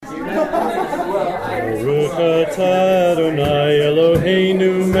Ata Adonai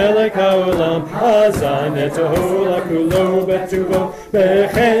Eloheinu melech haolam hazan et ha'olam kulo betuvo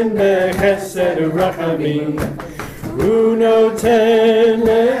bechen bechesed urachamim unoten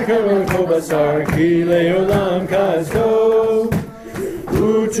lecharon kol basar ki leolam kazdo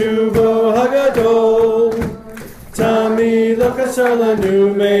utuvo hagadol Tami lokasar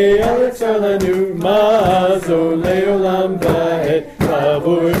lanu me'aretz lanu mazo leolam va'et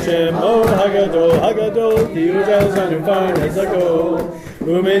Babur Shemo Hagadol Ki Uzazanu Farnes Lakol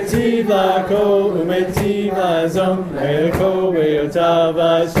Umetiv Lazon Le'ko Ve'yotav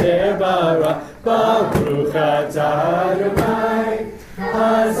Asher Bara Baruch Atah Adonai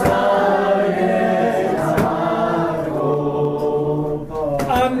Hazayet Ha'adol.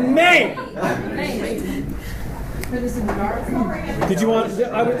 Amen! Did you want?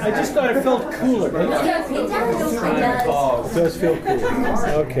 I just thought it felt cooler. It does feel cooler.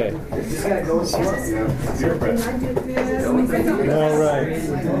 Okay. All right.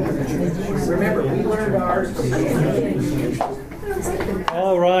 Remember, we learned ours.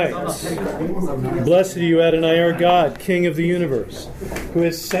 All right. Blessed are you, Adonai, our God, King of the universe, who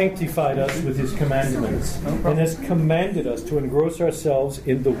has sanctified us with his commandments and has commanded us to engross ourselves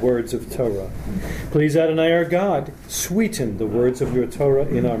in the words of Torah. Please, Adonai, our God, sweeten the words of your Torah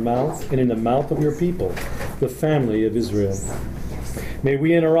in our mouth and in the mouth of your people, the family of Israel. May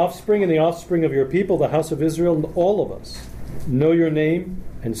we and our offspring and the offspring of your people, the house of Israel, and all of us, know your name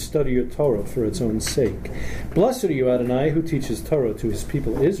and study your Torah for its own sake. Blessed are you, Adonai, who teaches Torah to his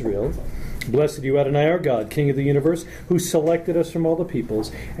people Israel. Blessed are you, Adonai, our God, King of the universe, who selected us from all the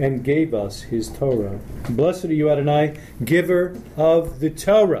peoples and gave us his Torah. Blessed are you, Adonai, giver of the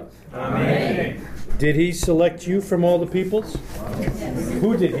Torah. Amen. Did he select you from all the peoples?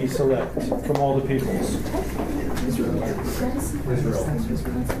 Who did he select from all the peoples?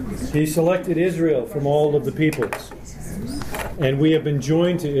 He selected Israel from all of the peoples. And we have been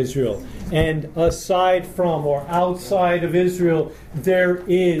joined to Israel. And aside from or outside of Israel, there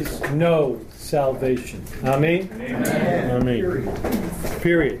is no salvation. Amen? Amen. Amen.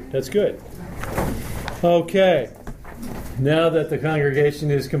 Period. That's good. Okay. Now that the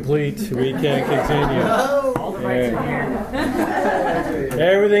congregation is complete, we can continue. Yeah.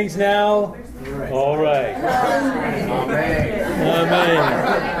 Everything's now all right.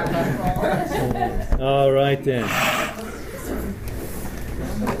 Amen. All right then.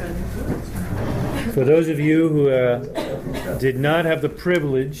 For those of you who did not have the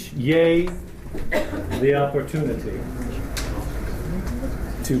privilege, yea, the opportunity,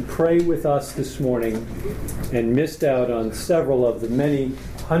 to pray with us this morning and missed out on several of the many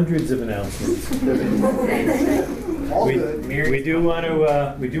hundreds of announcements, we do want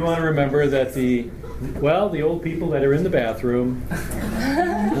to remember that the old people that are in the bathroom.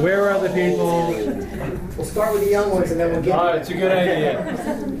 Where are the people? We'll start with the young ones and then we'll get Oh, it's a good idea.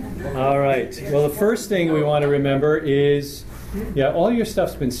 All right. Well, the first thing we want to remember is, all your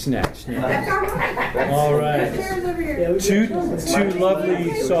stuff's been snatched. All right. Two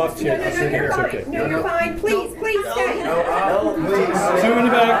lovely soft chairs. It's okay. No, you're fine. Please stay. Two in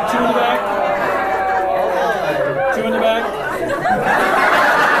the back. Two in the back.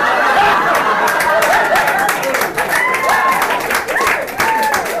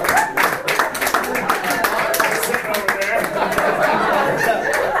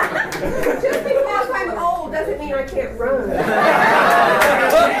 Just because I'm old doesn't mean I can't run.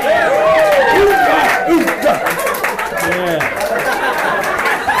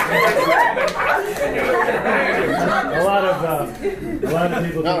 A lot of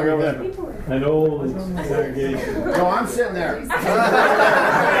people think we have an old congregation. No, I'm sitting there.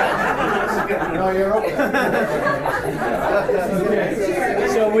 No, you're okay.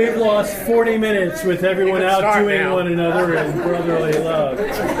 So we've lost 40 minutes with everyone outdoing one another in brotherly love.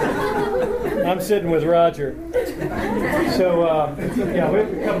 I'm sitting with Roger. So, we have a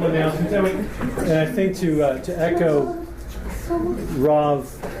couple of announcements. And I think to echo Rav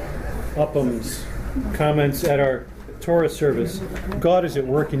Upham's comments at our Torah service, God is at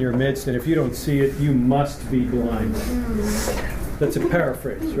work in your midst, and if you don't see it, you must be blind. That's a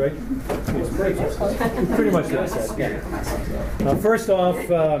paraphrase, right? Pretty much what it says. First off,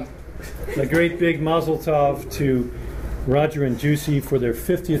 a great big mazel tov to Roger and Juicy for their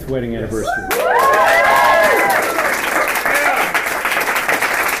 50th wedding anniversary.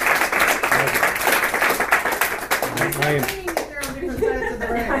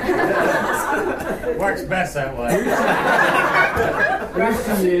 Works best that way.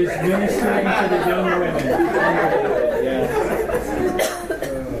 Juicy is ministering to the young women. Yeah.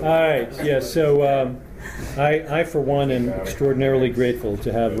 All right, so I for one am extraordinarily grateful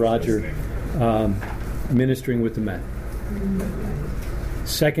to have Roger ministering with the men.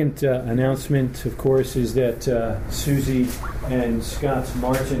 Second announcement, of course, is that Susie and Scott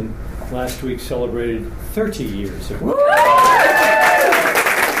Martin last week celebrated 30 years of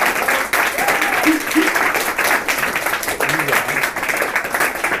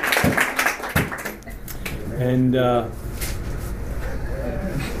And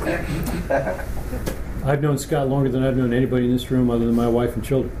I've known Scott longer than I've known anybody in this room other than my wife and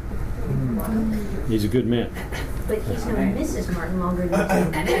children. He's a good man. But he's known Mrs. Martin longer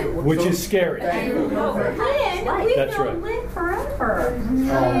than you. Which is scary. Lynn, we've That's known right. Lynn forever.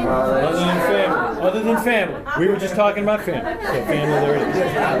 Other than family. We were just talking about family. So family, there it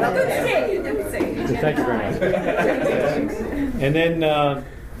is. So thank you very much. And then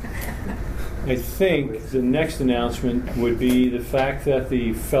I think the next announcement would be the fact that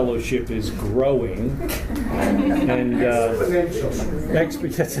the fellowship is growing. And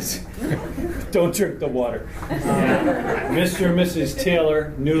don't drink the water. Mr. and Mrs.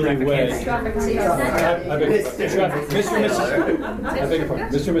 Taylor, newlywed. Mr.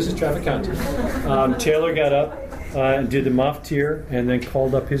 and Mrs. Trafficante. Taylor got up and did the maftir and then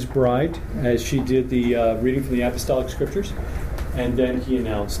called up his bride as she did the reading from the Apostolic Scriptures. And then he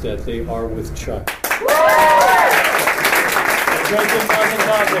announced that they are with child.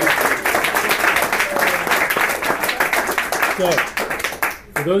 So,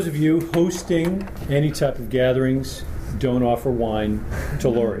 for those of you hosting any type of gatherings, don't offer wine to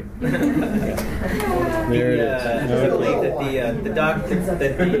Lori. There it is. I believe that the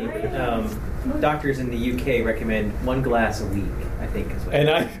doctors in the UK recommend 1 glass a week, I think. Is what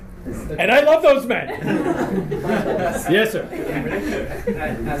And I love those men. Yes, sir.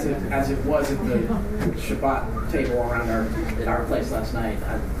 As it was at the Shabbat table around our place last night,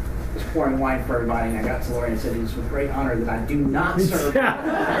 I was pouring wine for everybody, and I got to Lori and said, "It's with great honor that I do not serve."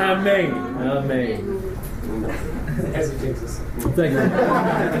 Amen. Thank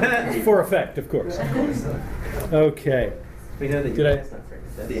you. For effect, of course. Okay. We know that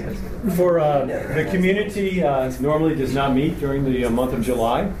Did For the community normally does not meet during the month of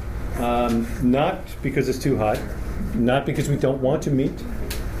July. Not because it's too hot, not because we don't want to meet.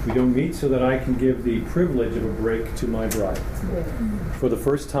 We don't meet so that I can give the privilege of a break to my bride. For the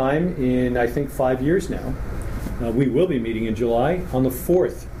first time in, I think, 5 years now, we will be meeting in July on the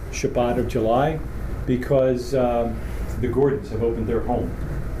 4th Shabbat of July because the Gordons have opened their home.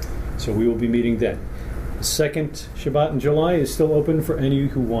 So we will be meeting then. The second Shabbat in July is still open for any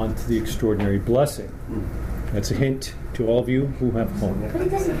who want the extraordinary blessing. That's a hint to all of you who have home. But it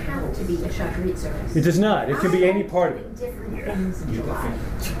doesn't have to be a Shacharit service. It does not. It can be any part of it. Different things in July.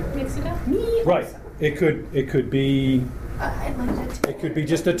 Right. It could be. It could be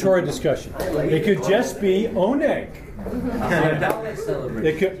just a Torah discussion. It could just be oneg.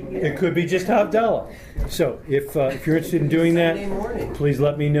 It could be just Havdalah. So if you're interested in doing that, please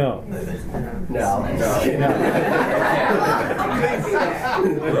let me know. No.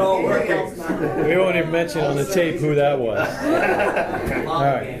 We're all working. We won't even mention on the tape who that was. All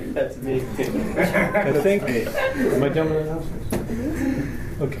right. That's me. I think. Am I done with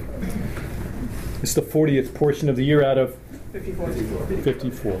announcements? Okay. It's the 40th portion of the year out of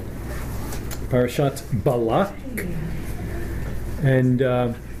 54. Parashat Balak. And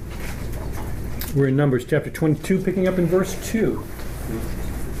we're in Numbers chapter 22, picking up in verse 2.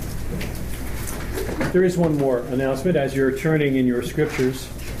 There is one more announcement as you're turning in your scriptures,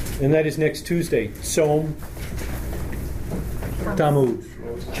 and that is next Tuesday, Som Tammuz.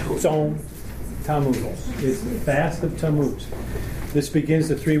 Som Tammuz. It's the fast of Tammuz. This begins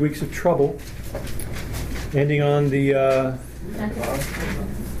the 3 weeks of trouble, ending on the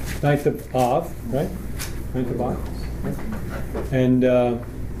 9th of Av, right? 9th of Av. And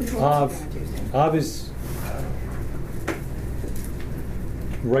Av is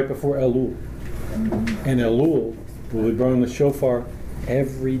right before Elul. And Elul will be blowing the shofar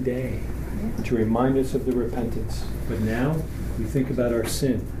every day to remind us of the repentance. But now we think about our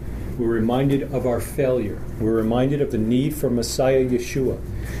sin. We're reminded of our failure. We're reminded of the need for Messiah Yeshua.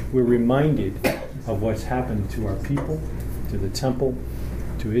 We're reminded of what's happened to our people, to the temple,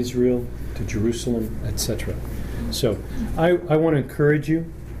 to Israel, to Jerusalem, etc. So I want to encourage you.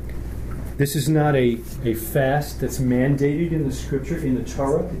 This is not a fast that's mandated in the scripture, in the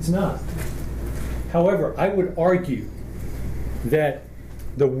Torah. It's not. However, I would argue that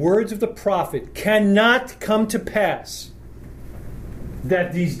the words of the prophet cannot come to pass.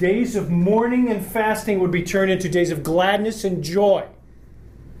 That these days of mourning and fasting would be turned into days of gladness and joy.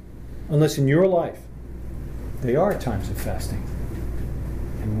 Unless in your life, they are times of fasting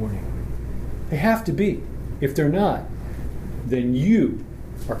and mourning. They have to be. If they're not, then you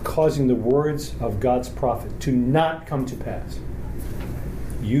are causing the words of God's prophet to not come to pass.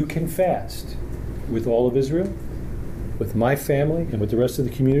 You can fast with all of Israel, with my family, and with the rest of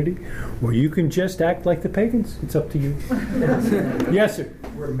the community, or you can just act like the pagans. It's up to you. Yes, sir.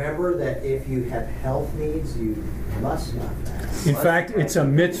 Remember that if you have health needs, you must not fast. In fact, it's a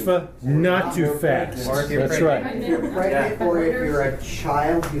mitzvah not to fast. That's right. If you're pregnant or if you're a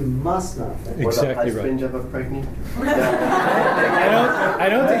child, you must not fast. Exactly right. Husband of a pregnant? I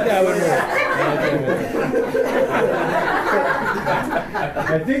don't think that would work.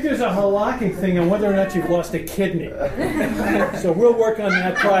 I think there's a halakhic thing on whether or not you've lost a kidney. So we'll work on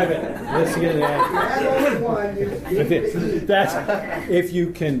that privately. Let's get into that. That's if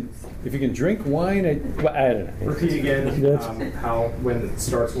you can drink wine. I don't know. Repeat again how when it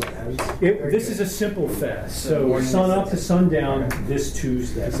starts, when it ends. This is a simple fast. So sun up to sundown this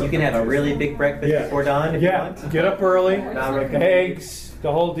Tuesday. You can have a really big breakfast before dawn if you want. Get up early. Eggs.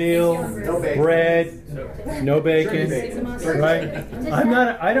 The whole deal, bread, no bacon, right?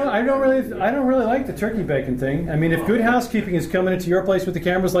 I don't really like the turkey bacon thing. I mean, if Good Housekeeping is coming into your place with the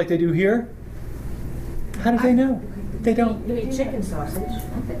cameras like they do here, how do they know? They don't. You need chicken sausage.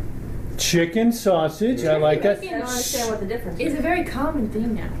 Chicken sausage, I like that. I can't understand what the difference is. It's a very common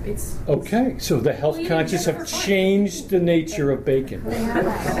thing now. It's Okay, so the health conscious have changed the nature of bacon.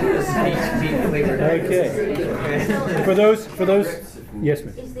 Okay. For those. Yes,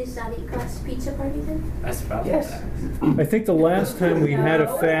 ma'am. Is this class pizza party then? That's about Yes. I think the last time we had a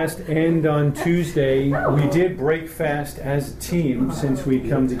fast end on Tuesday, we did break fast as a team since we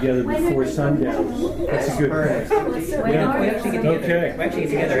come together before sundown. That's a good point. We actually get together. Okay. We actually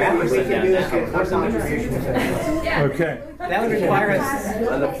get together after sundown now. Before sundown. Okay. That would require us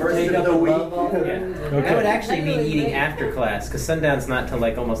On the first day of the week. That would actually mean eating after class because sundown's not till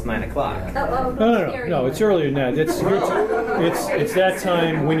like almost 9 o'clock. No, it's earlier than that. It's that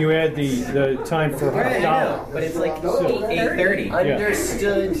time when you add the time for Right, I know, half but it's like 8:30.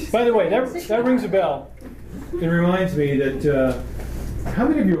 Understood. By the way, that rings a bell. It reminds me that how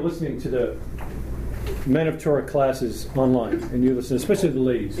many of you are listening to the Men of Torah classes online? And you listen, especially the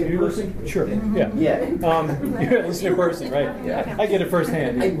ladies. Are you listening? Sure. Yeah. You listen in person, right? Yeah. I get it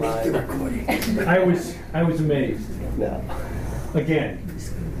firsthand. I was amazed. No. Again,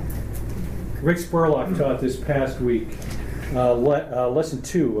 Rick Spurlock taught this past week lesson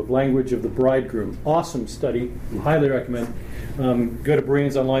 2 of Language of the Bridegroom. Awesome study. Highly recommend. Go to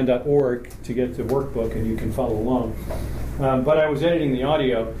BereansOnline.org to get the workbook and you can follow along. But I was editing the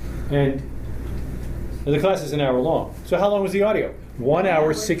audio and the class is an hour long. So how long was the audio? 1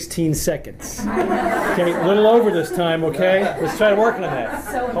 hour, 16 seconds. Okay, a little over this time, okay? Let's try working on that.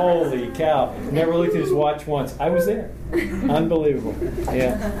 Holy cow. Never looked at his watch once. I was there. Unbelievable.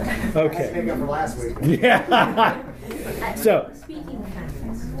 Yeah. Okay. Make up for last week. Yeah. So, Speaking of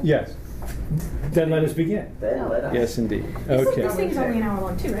conference. yes. Then let us begin. Yes, indeed. Okay. This thing's only an hour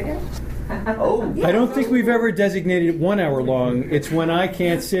long too, right? I don't think we've ever designated 1 hour long. It's when I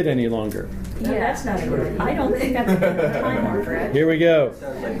can't sit any longer. Yeah, that's not good. I don't think that's a good time marker. Here we go.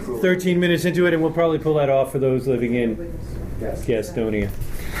 13 minutes into it, and we'll probably pull that off for those living in Gastonia.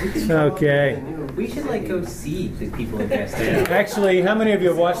 Okay. We should go see the people in Gastonia. Actually, how many of you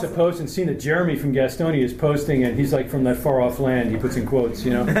have watched the post and seen that Jeremy from Gastonia is posting, and he's from that far-off land, he puts in quotes,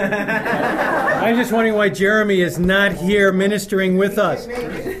 I'm just wondering why Jeremy is not here ministering with us.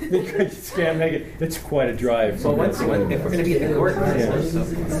 Because you can't make it. It's quite a drive. Well, if we're going to be at the court,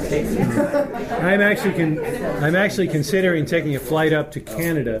 I'm actually considering taking a flight up to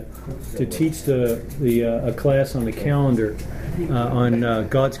Canada to teach a class on the calendar, on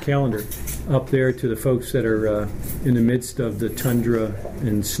God's calendar, up there to the folks that are in the midst of the tundra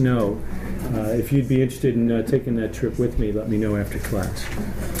and snow. If you'd be interested in taking that trip with me, let me know after class.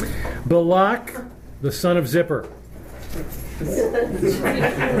 Balak, the son of Zipper. he's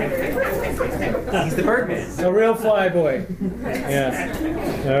the Birdman. A real flyboy. Yeah.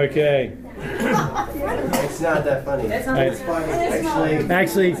 Okay. It's not that funny. It's funny.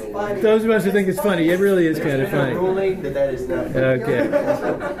 Actually, those of us who think it's funny, it really is kind of funny. Ruling that is not funny. Okay.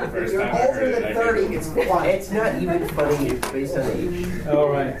 If you're older than 30, it's funny. It's not even funny. It's based on age. All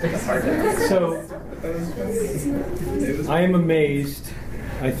right. So, I am amazed.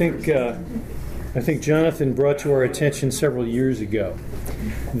 I think Jonathan brought to our attention several years ago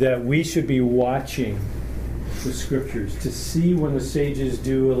that we should be watching the scriptures to see when the sages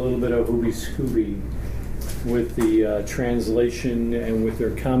do a little bit of hooby-scooby with the translation and with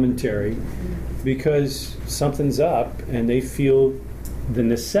their commentary, because something's up and they feel the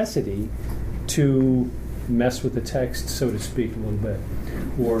necessity to mess with the text, so to speak, a little bit,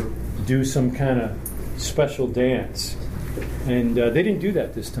 or do some kind of special dance. And they didn't do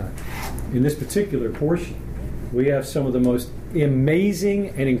that this time. In this particular portion, we have some of the most amazing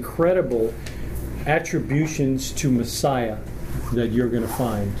and incredible attributions to Messiah that you're going to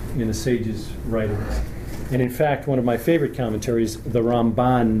find in the sages' writings. And in fact, one of my favorite commentaries, the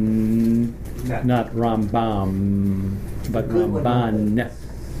Ramban, not Rambam, but Ramban,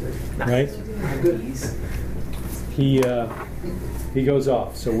 right? He goes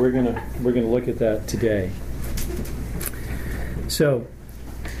off. So we're gonna look at that today. So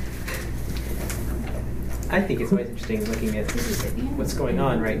I think it's always interesting looking at what's going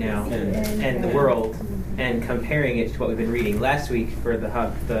on right now and the world and comparing it to what we've been reading. Last week for the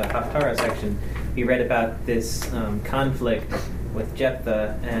Haftarah section, we read about this conflict with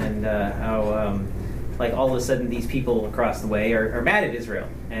Jephthah and how like all of a sudden these people across the way are mad at Israel,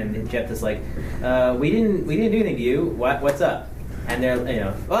 and Jephthah's like, we didn't do anything to you. What's up? And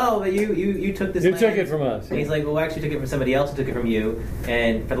they're, well, but you took this. You land. took it from us. And he's like, well, we actually took it from somebody else who took it from you.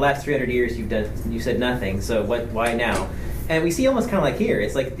 And for the last 300 years, you said nothing. So why now? And we see almost kind of like here.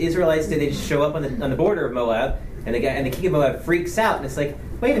 It's like the Israelites, they just show up on the border of Moab, and the king of Moab freaks out, and it's like,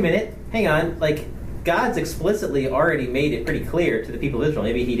 wait a minute, hang on, like God's explicitly already made it pretty clear to the people of Israel.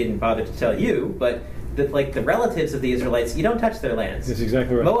 Maybe He didn't bother to tell you, but the relatives of the Israelites, you don't touch their lands. That's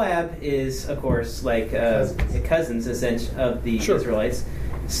exactly right. Moab is, of course, like cousins, essentially, of the Israelites.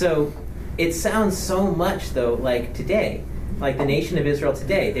 So it sounds so much, though, like today, like the nation of Israel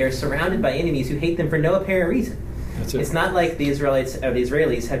today. They're surrounded by enemies who hate them for no apparent reason. That's it. It's not like the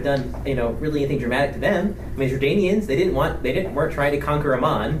Israelis have done, really anything dramatic to them. I mean, Jordanians, weren't trying to conquer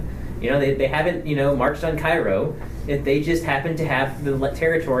Amman. They haven't, marched on Cairo. They just happen to have the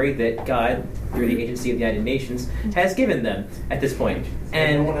territory that God, through the agency of the United Nations, has given them at this point.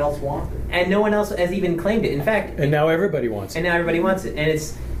 And no one else wants it. And no one else has even claimed it. In fact... And now everybody wants it. And now everybody wants it. And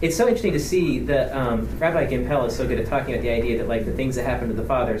it's so interesting to see that Rabbi Gimpel is so good at talking about the idea that like the things that happen to the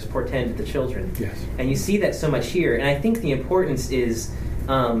fathers portend to the children. Yes. And you see that so much here. And I think the importance is,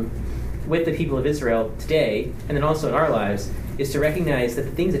 with the people of Israel today, and then also in our lives, is to recognize that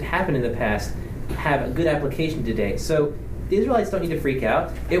the things that happened in the past have a good application today. So the Israelites don't need to freak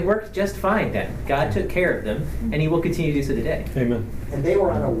out. It worked just fine then. God took care of them, and He will continue to do so today. Amen. And they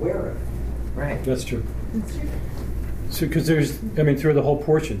were unaware of it. Right. That's true. So, because through the whole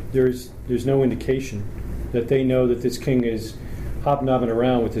portion, there's no indication that they know that this king is hobnobbing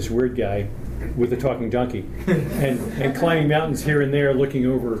around with this weird guy with a talking donkey and climbing mountains here and there, looking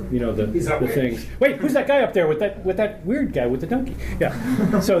over, the things. Wait, who's that guy up there with that weird guy with the donkey?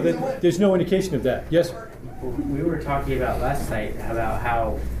 Yeah. So there's no indication of that. Yes, sir? We were talking about last night about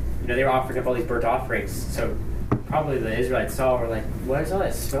how they were offering up all these burnt offerings. So probably the Israelites saw were like, what is all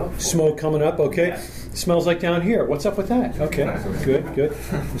that smoke for? Smoke coming up. Okay. Yeah. Smells like down here. What's up with that? Okay. Good.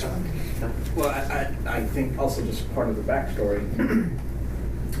 Well, I think also just part of the backstory.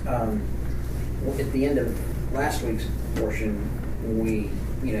 At the end of last week's portion, we,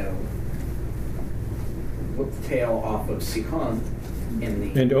 whipped the tail off of Sihon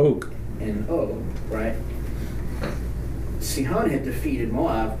and Og. And Og, right? Sihon had defeated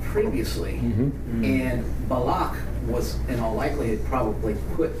Moab previously, and Balak was, in all likelihood, probably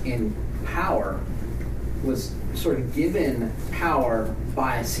put in power, was sort of given power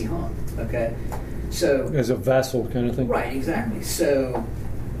by Sihon, okay? So As a vassal kind of thing? Right, exactly. So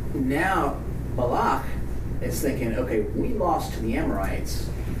now Balak is thinking, okay, we lost to the Amorites,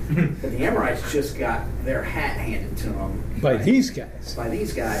 but the Amorites just got their hat handed to them. By these guys. By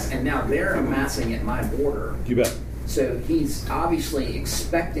these guys, and now they're amassing at my border. You bet. So he's obviously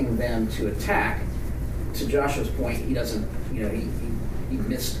expecting them to attack. To Joshua's point, he doesn't, he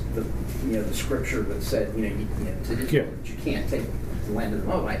missed the scripture that said, to Israel, that you can't take the land of the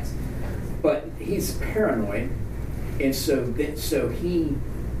Moabites. But he's paranoid, and so he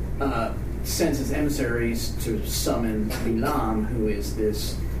sends his emissaries to summon Bilam, who is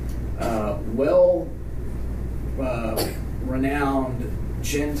this renowned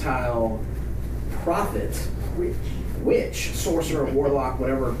Gentile prophet, witch, sorcerer, warlock,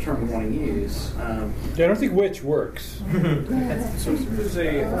 whatever term you want to use. I don't think witch works. I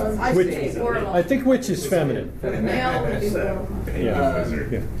think witch is feminine.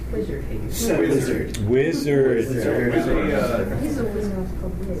 Wizard.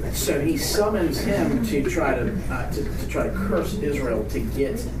 So he summons him to try to curse Israel to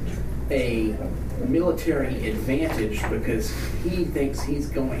get a military advantage, because he thinks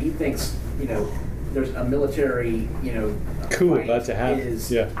there's a military coup fight about to happen.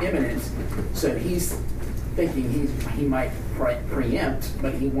 Is imminent. So he's thinking he might preempt,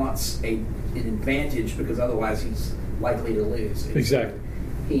 but he wants an advantage because otherwise he's likely to lose. Exactly.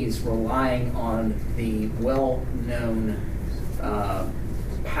 he's relying on the well-known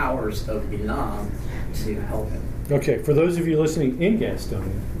powers of Balaam to help him. Okay, for those of you listening in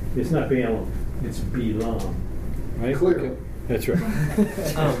Gastonia, it's not Balaam, it's Balaam. Right? Clearly. That's right.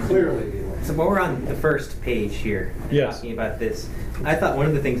 Clearly. So while we're on the first page here, Yes. talking about this, I thought one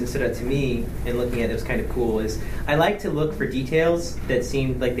of the things that stood out to me in looking at it was kind of cool is I like to look for details that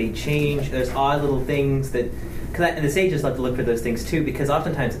seem like they change. There's odd little things that, and the sages love to look for those things too, because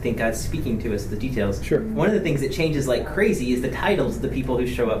oftentimes I think God's speaking to us the details. Sure. One of the things that changes like crazy is the titles of the people who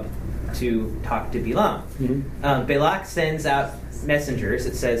show up to talk to Balaam. Mm-hmm. Balak sends out messengers,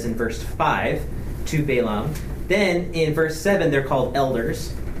 it says in verse 5, to Balaam. Then in verse 7, they're called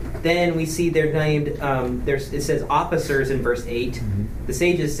elders. Then we see they're named, it says officers in verse 8. Mm-hmm. The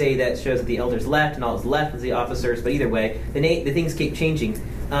sages say that shows that the elders left, and all that's left was the officers, but either way, the things keep changing.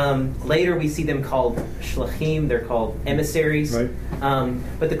 Later we see them called shlachim, they're called emissaries. Right.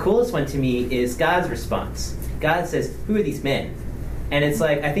 But the coolest one to me is God's response. God says, who are these men? And it's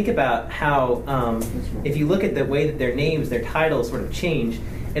like, I think about how, if you look at the way that their names, their titles sort of change,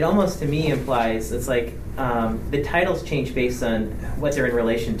 it almost to me implies, it's like the titles change based on what they're in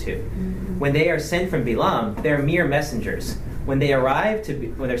relation to. When they are sent from Balaam, they're mere messengers. When they arrive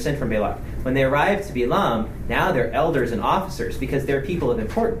when they're sent from Balak, when they arrive to Balaam, now they're elders and officers because they're people of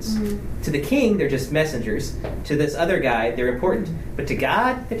importance. To the king, they're just messengers. To this other guy, they're important. But to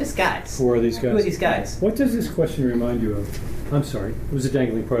God, they're just guys. Who are these guys? Who are these guys? What does this question remind you of? I'm sorry, it was a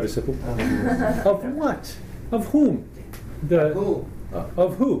dangling participle. Of what? Of whom? Who?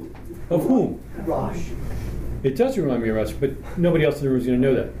 Of who? Of whom? Rosh. It does remind me of Rosh, but nobody else in the room is going to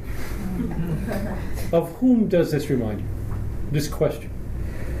know that. Of whom does this remind you? This question.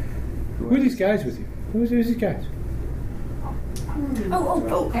 Who are these guys with you? Who's these guys?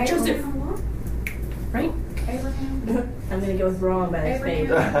 Joseph. Right? I'm going to go with wrong by this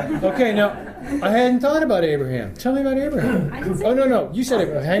baby. Okay, now, I hadn't thought about Abraham. Tell me about Abraham. Oh, no. You said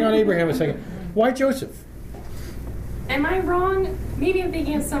Abraham. Hang on, Abraham a second. Why Joseph? Am I wrong? Maybe I'm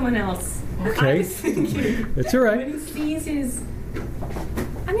thinking of someone else. Okay. I was thinking, It's all right. when he sees his...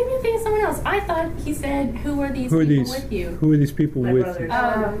 Maybe I'm thinking of someone else. I thought he said, who are these Who are people these? with you? Who are these people My with brothers.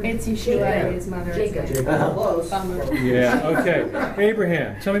 you? It's Yeshua and his mother. Jacob. Close. Bummer. Yeah, okay.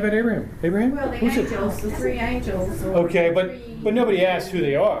 Abraham. Tell me about Abraham. Abraham? Well, the Who's it? angels, the three angels. or Okay, three- but nobody asked who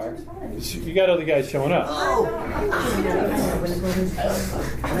they are. You got other guys showing up.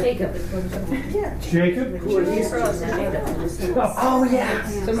 Jacob. Jacob? Who are these? Oh, yeah.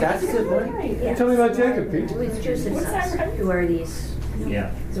 That's a good one. Tell me about Jacob, Pete. Who is Joseph's sons? Who are these? Yeah.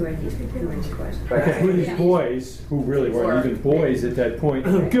 Who are these people? Who are these questions? Okay, who are these boys, who really weren't even boys at that point?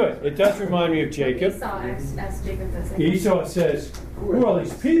 Good. It does remind me of Jacob. Esau asked Jacob this. Esau says, who are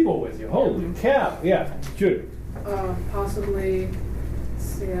these people with you? Holy cow. Yeah, Judah. Possibly,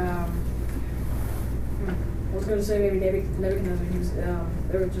 I was going to say maybe Nebuchadnezzar.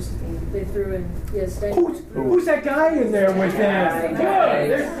 They were just, they threw in, Who's that guy in there with them?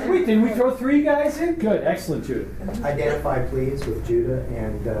 Good. Wait, didn't we throw three guys in? Good. Excellent, Judah. Identify, please, with Judah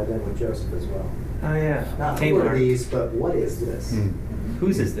and then with Joseph as well. Oh, yeah. Not who are Tamar. these, but what is this?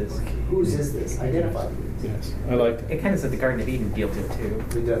 Whose is this? Whose is this? Identify, please. Yes, I like that. It kind of said the Garden of Eden deal to it, too.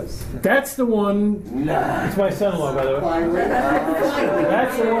 Who does? That's the one. It's my son-in-law, by the way. Finally.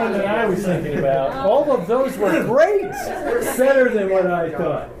 That's the one that I was thinking about. All of those were great. Better than what I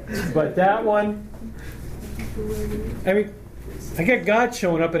thought. But that one, I mean, I get God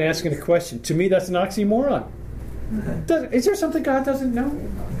showing up and asking a question. To me, that's an oxymoron. Is there something God doesn't know?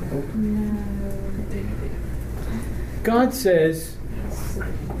 God says,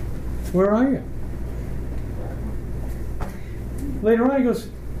 where are you? Later on, he goes,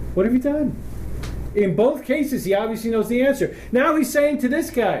 what have you done? In both cases, he obviously knows the answer. Now he's saying to this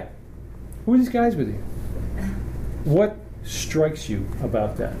guy, who are these guys with you? What strikes you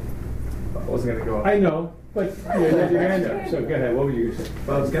about that? I wasn't going to go. I know, but you had your hand up, so go ahead. What were you going to say?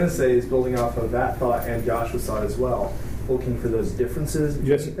 What I was going to say is building off of that thought and Joshua's thought as well, looking for those differences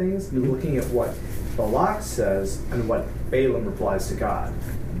between Yes. things, and looking at what Balak says and what Balaam replies to God.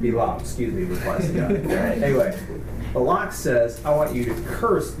 Balaam, replies to God. Anyway, Balak says, I want you to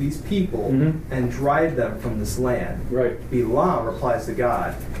curse these people and drive them from this land. Right. Balaam replies to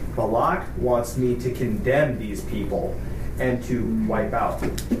God, Balak wants me to condemn these people and to wipe out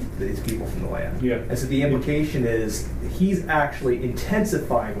these people from the land. Yeah. And so the implication is he's actually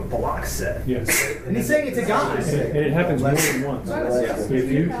intensifying what Balak said. Yes. And he's saying it to God. And it happens more than once. If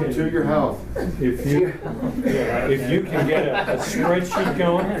you can, To your health. if you can get a spreadsheet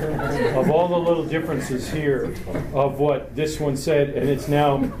going of all the little differences here of what this one said, and it's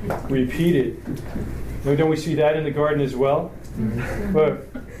now repeated, Don't we see that in the garden as well? But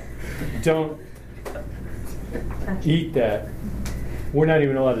don't eat that. We're not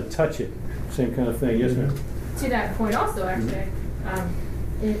even allowed to touch it. Same kind of thing, yes, ma'am? To that point also, actually,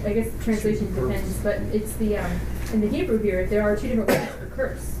 I guess the translation depends, but it's the, in the Hebrew here, there are two different words for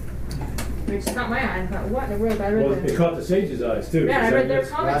curse. Which caught my eye. I thought, what in the world? I read Well, it caught the sages' eyes too. Yeah, I read their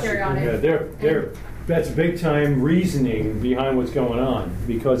commentary on it. Yeah, that's big time reasoning behind what's going on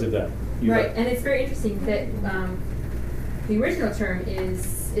because of that. Right, and it's very interesting that the original term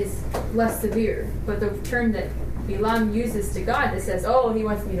is less severe, but the term that Balaam uses to God that says, "Oh, he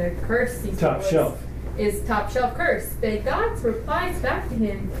wants me to curse these top people," shelf is top shelf curse. But God replies back to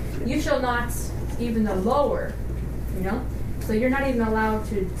him, "You shall not even the lower," you know. So you're not even allowed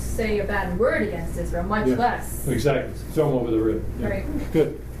to say a bad word against Israel, much less. Exactly. Throw them over the rib. Yeah. Right.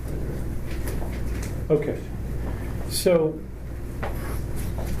 Good. Okay. So,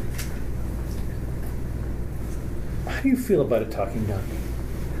 how do you feel about a talking donkey?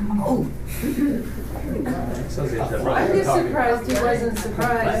 I'm just surprised he wasn't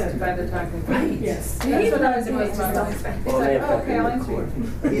surprised by the talking point. Yes. That's what I was most about. It's like, okay, I'll answer.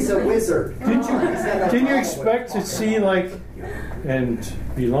 He's a wizard. Didn't you expect to see and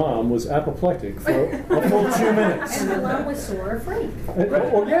Balaam was apoplectic for a full 2 minutes. And Balaam was sore afraid.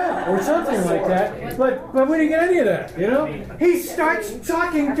 Or something like that. But we didn't get any of that, you know? He starts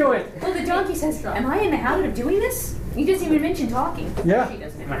talking to it. Well, the donkey says, "Am I in the habit of doing this?" You just even mentioned talking. Yeah. She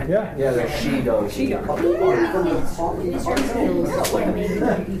doesn't. Yeah. Yeah, the she donkey. She donkey.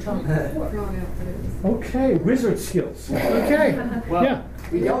 Okay, wizard skills. Okay. Yeah.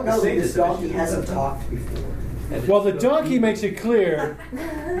 We don't know that this donkey hasn't talked before. Well, the donkey makes it clear.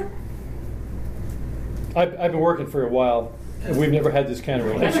 I've been working for a while, and we've never had this kind of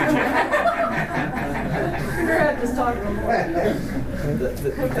relationship.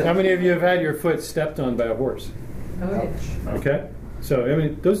 How many of you have had your foot stepped on by a horse? Okay, so I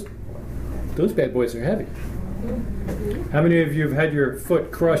mean those bad boys are heavy. How many of you have had your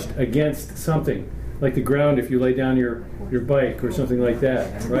foot crushed against something, like the ground if you lay down your bike or something like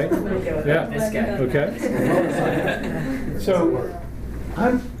that, right? Yeah. Okay. So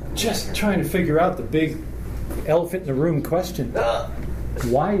I'm just trying to figure out the big elephant in the room question.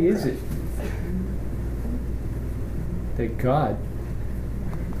 Why is it that God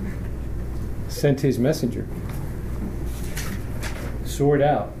sent his messenger, sword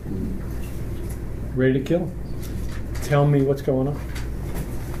out, ready to kill him? Tell me what's going on.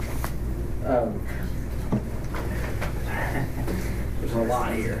 There's a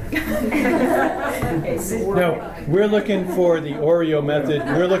lot here. No, we're looking for the Oreo method.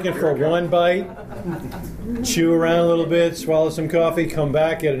 We're looking for one bite, chew around a little bit, swallow some coffee, come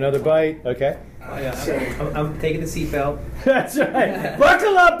back, get another bite. Okay? I'm taking the seatbelt. That's right.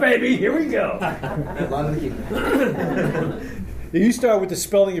 Buckle up, baby. Here we go. If you start with the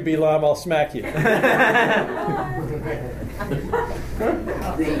spelling of Balaam, I'll smack you.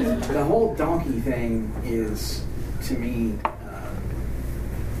 The whole donkey thing is, to me,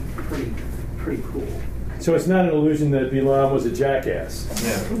 pretty cool. So it's not an illusion that Balaam was a jackass.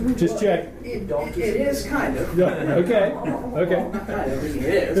 Yeah. Just check. It is kind of. Yeah. Okay. Okay. Not kind of. It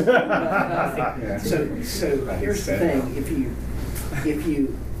is. So here's the thing. If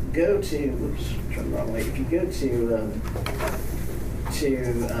you go to, oops, turn the wrong way. If you go to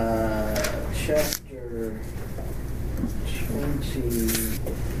chapter 20.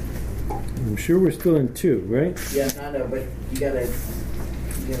 I'm sure we're still in 2, right? Yeah, I know, but you gotta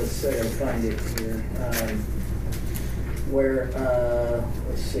say and find it here. Where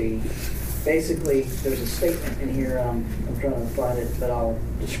let's see. Basically, there's a statement in here. I'm trying to find it, but I'll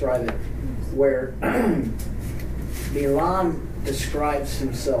describe it. Where Balaam describes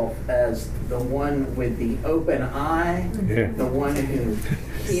himself as the one with the open eye, the one who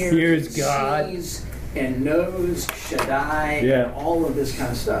hears God, sees, and knows Shaddai, and all of this kind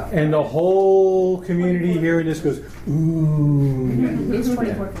of stuff. And the whole community hearing this goes, ooh. It's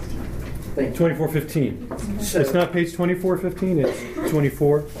 24:15. 24:15. So, it's not page 24:15, it's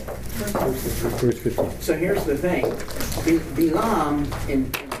 24. Verse 15. So here's the thing. Balaam,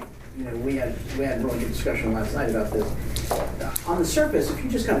 we had a really good discussion last night about this. On the surface, if you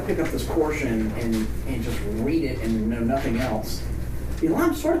just kind of pick up this portion and just read it and know nothing else,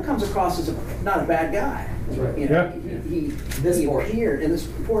 Balaam sort of comes across as not a bad guy. Right. He appeared in this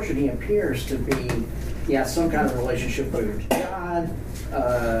portion. He appears to be. He has some kind of relationship with God.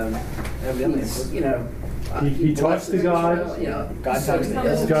 He talks to God. God talks to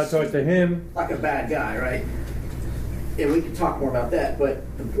him. God talks to him. Like a bad guy, right? And we can talk more about that. But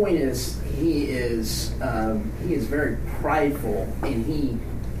the point is, he is very prideful, and he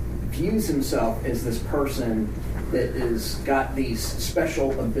views himself as this person that has got these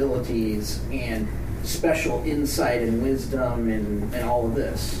special abilities and special insight and wisdom and all of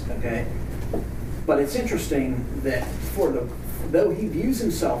this, okay? But it's interesting that though he views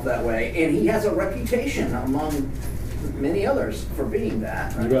himself that way, and he has a reputation among many others for being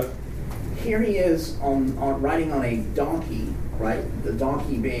that, right? Here he is on riding on a donkey, right? The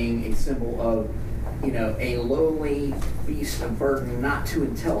donkey being a symbol of, a lowly beast of burden, not too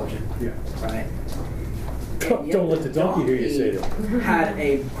intelligent, right? Don't let the donkey hear you say that. Had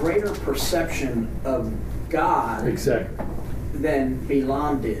a greater perception of God than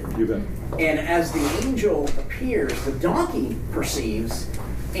Balaam did. You bet. And as the angel appears, the donkey perceives,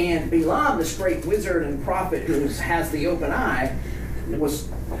 and Balaam, this great wizard and prophet who has the open eye,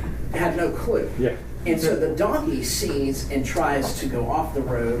 had no clue. Yeah. And so the donkey sees and tries to go off the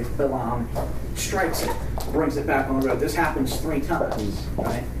road. Balaam strikes it, brings it back on the road. This happens 3 times,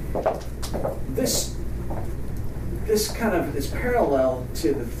 right? This kind of is parallel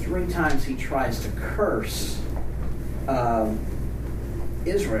to the 3 times he tries to curse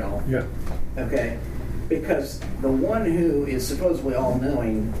Israel. Yeah. Okay? Because the one who is supposedly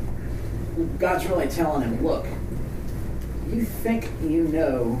all-knowing, God's really telling him, look, you think you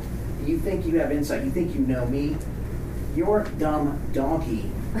have insight, you think you know me, your dumb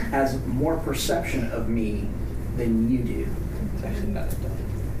donkey has more perception of me than you do. It's actually not a donkey.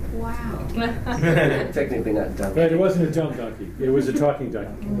 Wow. Technically not dumb. Right, it wasn't a dumb donkey. It was a talking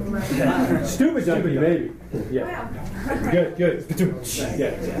donkey. Stupid donkey, maybe. Yeah. Good.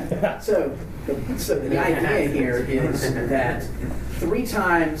 Yeah. So the idea here is that 3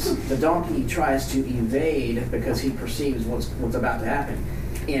 times the donkey tries to evade because he perceives what's about to happen.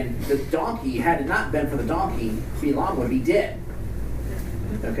 And the donkey, had it not been for the donkey, Balaam would be dead.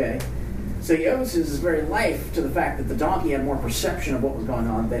 Okay? So he owes his very life to the fact that the donkey had more perception of what was going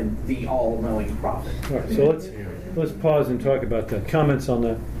on than the all-knowing prophet. All right, so let's pause and talk about that. Comments on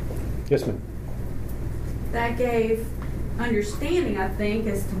that? Yes, ma'am. That gave understanding, I think,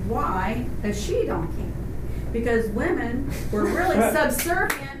 as to why a she-donkey. Because women were really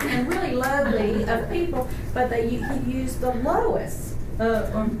subservient and really lowly of people, but he used the lowest.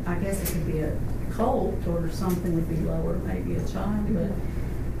 I guess it could be a colt or something would be lower, maybe a child, but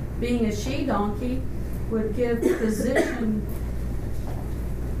being a she-donkey would give position.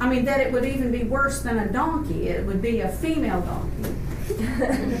 I mean, that it would even be worse than a donkey. It would be a female donkey.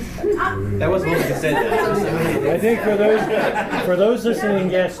 That wasn't what you said. I think for those listening in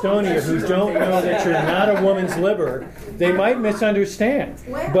Gastonia who don't know that you're not a woman's liber, they might misunderstand.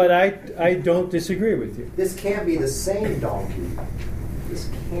 But I don't disagree with you. This can't be the same donkey. This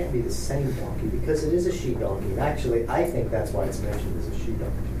can't be the same donkey because it is a she-donkey. Actually, I think that's why it's mentioned as a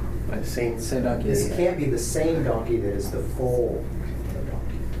she-donkey. The same donkey. This can't be the same donkey that is the foal of a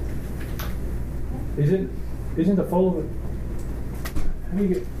donkey. Isn't the foal of it?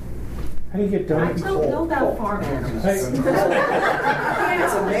 How do you get donkey? I don't know about farm animals. It's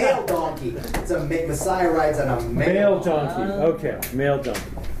a male donkey. Messiah rides on a male donkey. Okay, male donkey.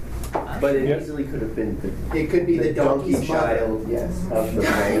 But it easily could have been it could be the donkey child, yes, of the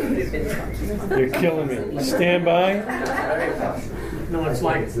family. You're killing me. Stand by. No, it's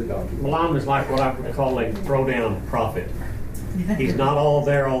like Balaam is like what I would call a throwdown prophet. He's not all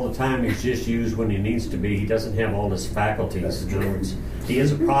there all the time. He's just used when he needs to be. He doesn't have all his faculties. In other words, he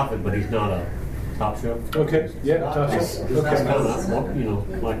is a prophet, but he's not a top shelf. Okay, yeah, top shelf. He's kind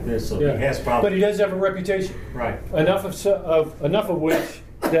of, like this. So Yeah. he has problems. But he does have a reputation. Right. Enough of which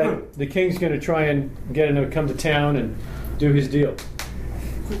that the king's going to try and get him to come to town and do his deal.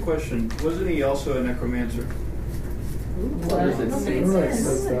 Quick question: wasn't he also a necromancer?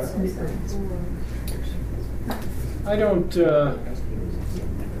 I don't.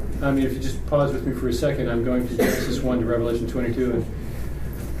 I mean, if you just pause with me for a second, I'm going to Genesis 1 to Revelation 22.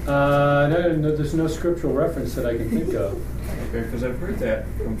 No, there's no scriptural reference that I can think of. Okay, because I've heard that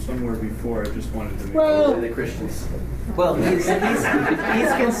from somewhere before. I just wanted to make sure the Christians. Well, he's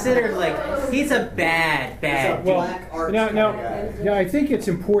considered like he's a bad dude. Now, I think it's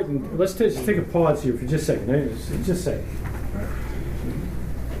important. Let's just take a pause here for just a second. Just a second.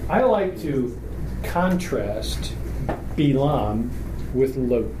 I like to contrast Balaam with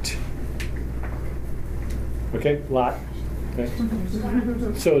Lot. Okay, Lot. Okay.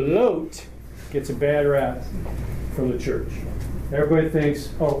 So Lot gets a bad rap from the church. Everybody thinks,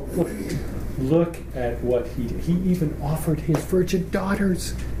 oh, look at what he did. He even offered his virgin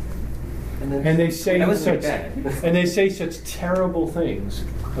daughters. And they say such terrible things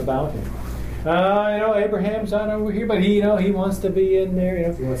about him. Abraham's not over here, but he wants to be in there.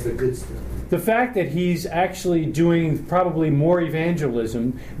 He wants the good stuff. The fact that he's actually doing probably more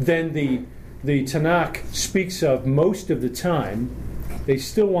evangelism than the Tanakh speaks of most of the time, they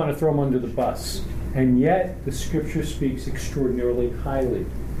still want to throw him under the bus. And yet, the Scripture speaks extraordinarily highly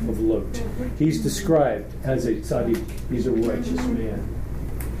of Lot. He's described as a tzaddik. He's a righteous man.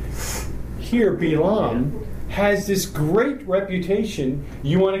 Here, Bilam has this great reputation.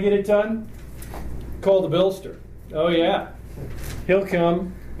 You want to get it done? Call the billster. Oh, yeah. He'll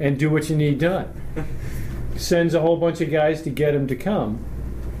come and do what you need done. Sends a whole bunch of guys to get him to come.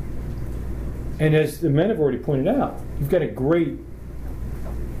 And as the men have already pointed out, you've got a great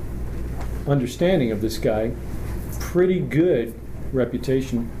understanding of this guy. Pretty good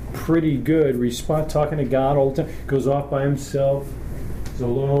reputation. Pretty good response. Talking to God all the time. Goes off by himself. He's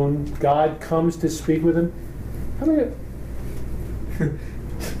alone. God comes to speak with him. I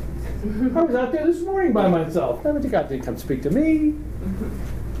was out there this morning by myself. I think God didn't come speak to me.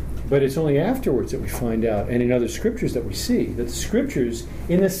 But it's only afterwards that we find out, and in other scriptures that we see, that the scriptures,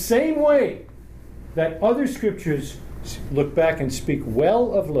 in the same way that other scriptures look back and speak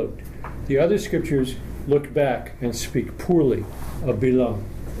well of Lot, the other scriptures look back and speak poorly of Bilam.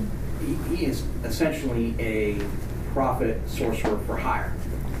 He is essentially a prophet sorcerer for hire.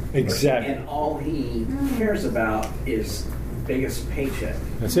 Exactly. And all he cares about is biggest paycheck.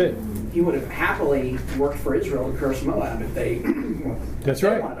 That's it. He would have happily worked for Israel to curse Moab if they, That's they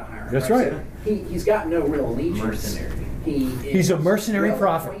right. wanted to hire him. That's right. So he's got no real allegiance. Mercenary. He's a mercenary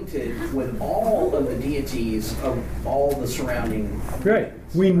prophet. Acquainted with all of the deities of all the surrounding. Right.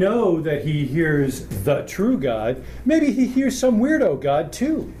 We know that he hears the true God. Maybe he hears some weirdo God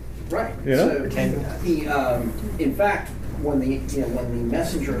too. Right. Yeah. So he, in fact, when the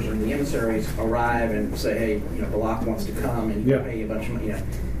messengers or the emissaries arrive and say, "Hey, Balak wants to come and pay you a bunch of money,"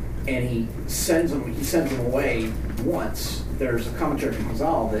 and he sends them away once. There's a commentary from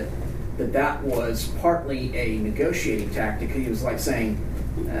Chazal that was partly a negotiating tactic. He was like saying,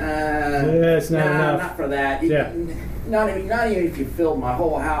 it's not enough. Not for that. Yeah. Not even if you filled my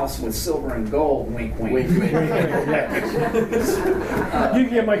whole house with silver and gold. Wink, wink. You can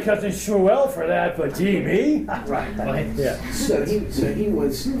get my cousin Shmuel for that, but me? Right. Yeah. So he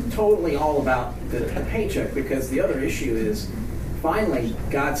was totally all about the paycheck, because the other issue is, finally,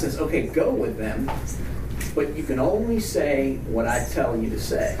 God says, okay, go with them, but you can only say what I tell you to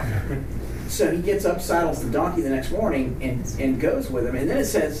say. So he gets up, saddles the donkey the next morning, and goes with him. And then it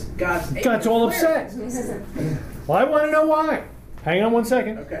says God's all upset. Well, I want to know why. Hang on one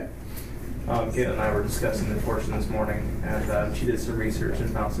second. Okay. Caitlin and I were discussing the portion this morning, and she did some research and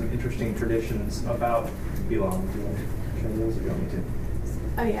found some interesting traditions about Bilam. Do you want to share those, or do you want me to?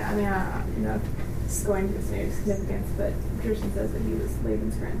 Oh yeah, I mean, I'm not going to this new significance, but tradition says that he was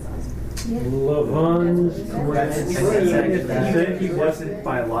Laban's grandson. Lavan's Even if he wasn't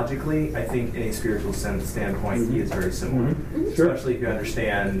biologically, I think in a spiritual standpoint, he is very similar. Especially if you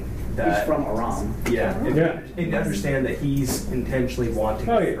understand that he's from Aram. Yeah, and understand that he's intentionally wanting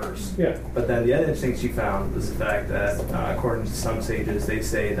to curse. Yeah. But then the other interesting thing she found was the fact that, according to some sages, they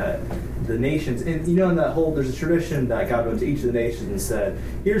say that the nations, and in that whole, there's a tradition that God went to each of the nations and said,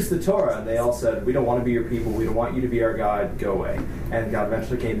 "Here's the Torah," and they all said, "We don't want to be your people. We don't want you to be our God. Go away." And God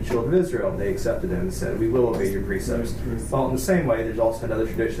eventually came to the children of Israel. They accepted him and said, "We will obey your precepts." Well, in the same way, there's also another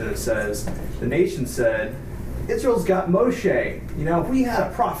tradition that says the nation said, Israel's got Moshe. If we had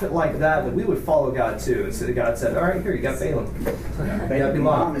a prophet like that, then we would follow God too. And so God said, "All right, here, you got Balaam."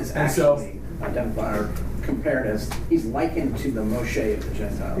 Bilam is actually identified or compared as, he's likened to the Moshe of the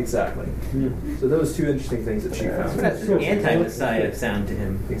Gentiles. Exactly. So those two interesting things that she found. That's anti-Messiah sound to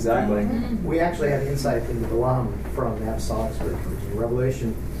him. Exactly. We actually have insight into Balaam from apostolic scriptures in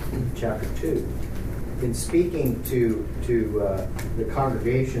Revelation chapter 2. In speaking to the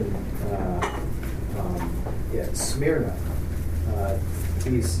congregation at Smyrna,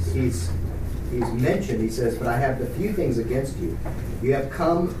 he's mentioned. He says, "But I have a few things against you.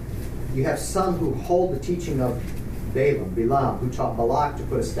 You have some who hold the teaching of Balaam, who taught Balak to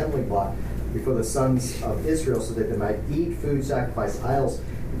put a stumbling block before the sons of Israel, so that they might eat food, sacrifice idols,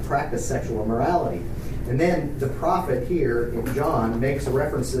 and practice sexual immorality." And then the prophet here in John makes a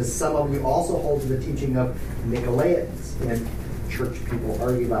reference to, "Some of you also hold to the teaching of Nicolaitans." And church people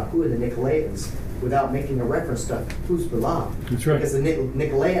argue about who are the Nicolaitans without making a reference to who's Balaam. That's right. Because the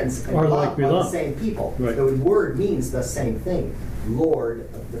Nicolaitans and Are like Balaam are Balaam. the same people. Right. The word means the same thing. Lord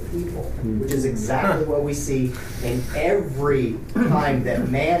of the people, which is exactly what we see in every time that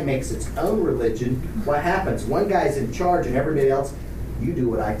man makes its own religion. What happens? One guy's in charge and everybody else, you do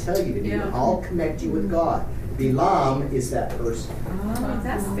what I tell you to do. Yeah. I'll connect you with God. Balaam is that person. Oh,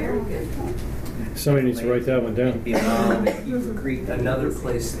 that's very good. Somebody needs to write that one down. Another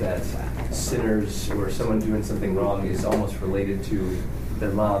place that sinners or someone doing something wrong is almost related to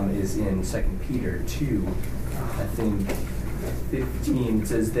Balaam is in 2 Peter 2, I think 15. It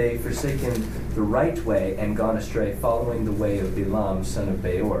says, they forsaken the right way and gone astray, following the way of Balaam, son of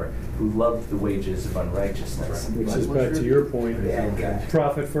Beor, who loved the wages of unrighteousness. Which is back to your point.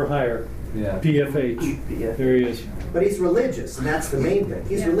 Profit for hire. Yeah. PFH. There he is. But he's religious, and that's the main thing.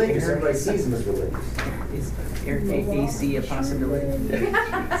 He's religious. Everybody sees him as religious. Is AC a possibility?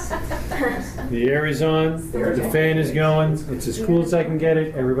 The air is on. The fan is going. It's as cool as I can get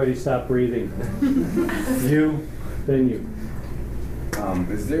it. Everybody stop breathing. You, then you.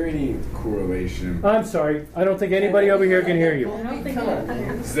 Is there any correlation? I'm sorry. I don't think anybody over here can hear you.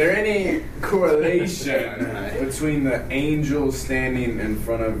 Is there any correlation between the angel standing in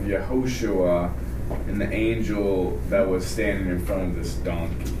front of Yehoshua and the angel that was standing in front of this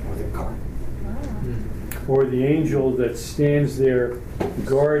donkey? Or the angel that stands there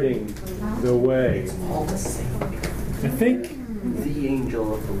guarding the way? I think the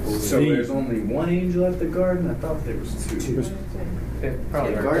angel of the Lord. So there's only one angel at the garden? I thought there was two.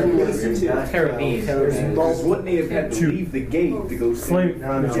 Probably the garden was cherubim. Because wouldn't he have had to leave the gate to go see?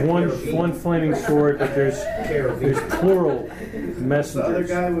 There's one flaming sword, but there's plural messengers. The other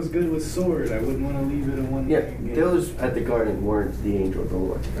guy was good with sword. I wouldn't want to leave it in one. Yeah, those at the garden weren't the angel of the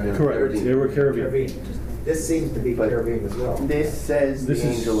Lord. Correct. They were cherubim. This seems to be cherubim as well. This says the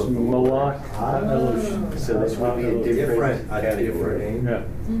angel of the Lord. So this would be a different category. Yeah.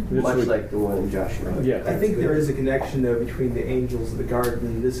 Much like the one in Joshua. Yeah. I think there is a connection, though, between the angels of the garden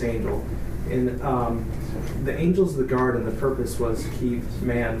and this angel. And the angels of the garden, the purpose was to keep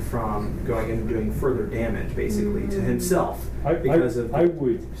man from going and doing further damage, basically, to himself. I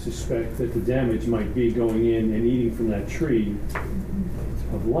would suspect that the damage might be going in and eating from that tree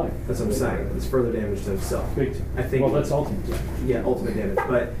of life. That's what I'm saying. It's further damage to himself. Big time. I think. Well, that's ultimate damage. Yeah, ultimate damage.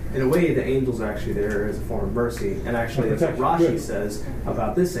 But in a way, the angels are actually there as a form of mercy. And actually, that's what Rashi says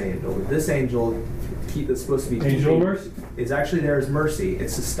about this angel. This angel that's supposed to be angel mercy is actually there as mercy.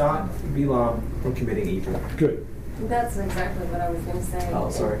 It's to stop Balaam from committing evil. Good. That's exactly what I was going to say. Oh,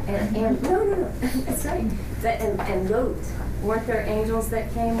 sorry. And no, that's right. And Lot, weren't there angels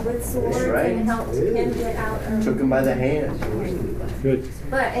that came with swords and helped him get out? Took him by the hand. Good.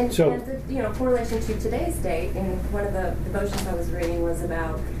 But and the correlation to today's date, and one of the devotions I was reading was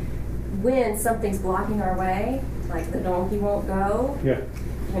about when something's blocking our way, like the donkey won't go. Yeah.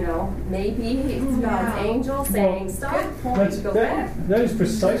 Maybe it's God's angel saying, stop, go back. That is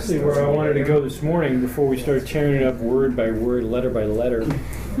precisely where I wanted to go this morning before we start tearing it up word by word, letter by letter.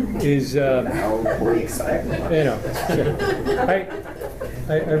 Is I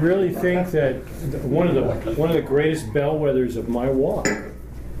really think that one of the greatest bellwethers of my walk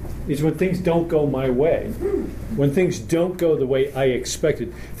is when things don't go my way, when things don't go the way I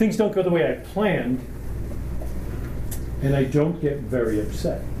expected, things don't go the way I planned. And I don't get very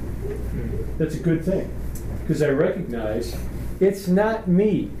upset. That's a good thing. Because I recognize it's not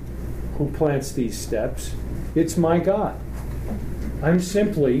me who plants these steps. It's my God. I'm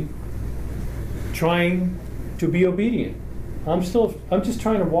simply trying to be obedient. I'm just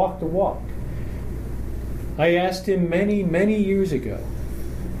trying to walk the walk. I asked him many, many years ago,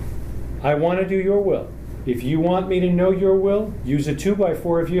 I want to do your will. If you want me to know your will, use a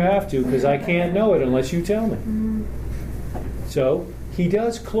 2x4 if you have to, because I can't know it unless you tell me. So he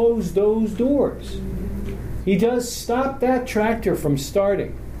does close those doors. He does stop that tractor from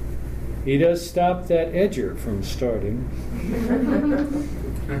starting. He does stop that edger from starting.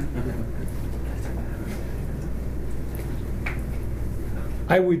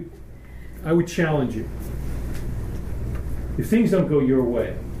 I would challenge you. If things don't go your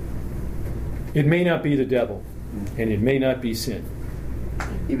way, it may not be the devil, and it may not be sin.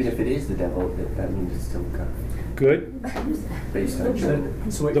 Even if it is the devil, that means it's still God. Good. Based on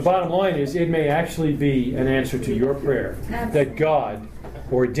the bottom line is it may actually be an answer to your prayer that God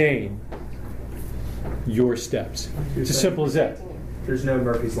ordain your steps. It's as simple as that. There's no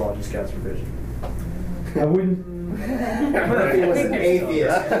Murphy's Law, just God's provision. I wouldn't. Murphy was an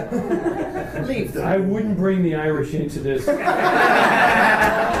atheist. Leave them. I wouldn't bring the Irish into this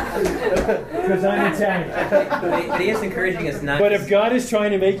because I'm Italian. But he is encouraging us not. But if God is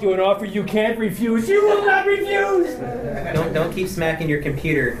trying to make you an offer you can't refuse, you will not refuse. Don't keep smacking your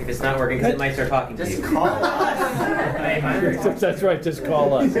computer if it's not working, because it might start talking to you. Just call us. That's right. Just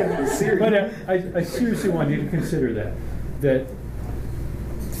call us. But I seriously want you to consider that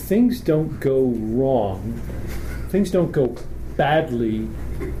things don't go wrong. Things don't go badly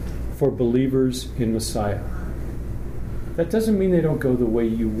for believers in Messiah. That doesn't mean they don't go the way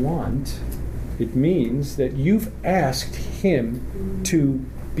you want. It means that you've asked him to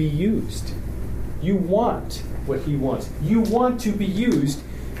be used. You want what he wants. You want to be used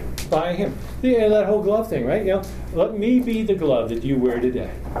by him. Yeah, that whole glove thing, right? You know, let me be the glove that you wear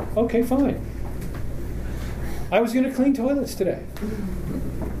today. Okay, fine. I was going to clean toilets today.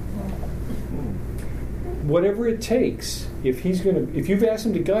 Whatever it takes, if you've asked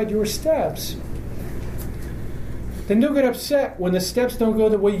him to guide your steps, then don't get upset when the steps don't go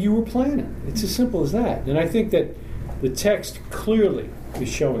the way you were planning. It's as simple as that. And I think that the text clearly is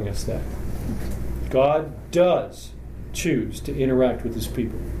showing us that. God does choose to interact with his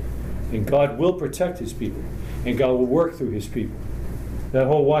people. And God will protect his people. And God will work through his people. That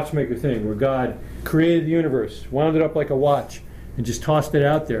whole watchmaker thing where God created the universe, wound it up like a watch, and just tossed it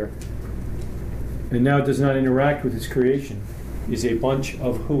out there, and now does not interact with his creation, is a bunch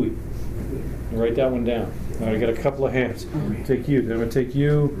of hooey. Write that one down. All right, I got a couple of hands. Take you. Then I'm going to take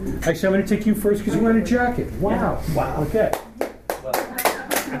you. Actually, I'm going to take you first because you're wearing a jacket. Wow. Wow. Okay.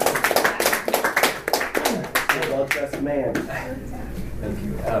 Well-dressed man. Thank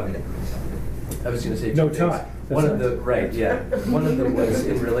you. I was going to say no two tie. things. One of them was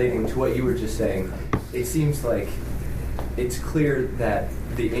in relating to what you were just saying. It seems like it's clear that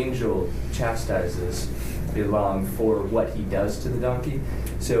the angel chastises Balaam for what he does to the donkey.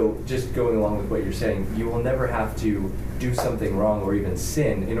 So just going along with what you're saying, you will never have to do something wrong or even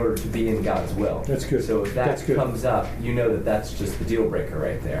sin in order to be in God's will. That's good. So if that comes up, you know that that's just the deal breaker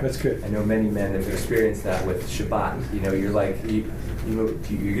right there. That's good. I know many men have experienced that with Shabbat. You know, you're like, you're going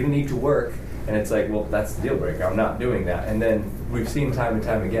to need to work, and it's like, well, that's the deal breaker. I'm not doing that. And then we've seen time and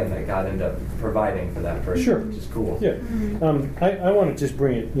time again that God ended up providing for that person, sure. Which is cool. Yeah. I want to just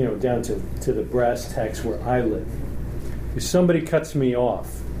bring it, down to the brass tacks where I live. If somebody cuts me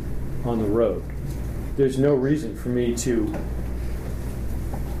off on the road, there's no reason for me to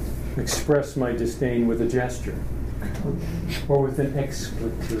express my disdain with a gesture or with an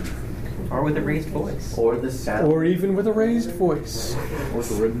expletive. Or with a raised voice. Or the sound. Or even with a raised voice. Or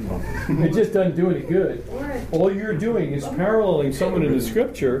the written bumper. It just doesn't do any good. All you're doing is paralleling someone in the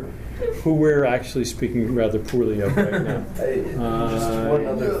scripture who we're actually speaking rather poorly of right now. Just one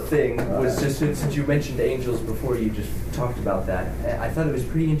other thing was just since you mentioned angels before, you just talked about that. I thought it was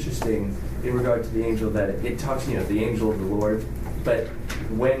pretty interesting in regard to the angel that it talks, the angel of the Lord. But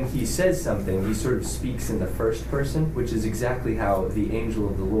when he says something, he sort of speaks in the first person, which is exactly how the angel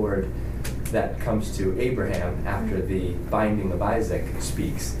of the Lord that comes to Abraham after the binding of Isaac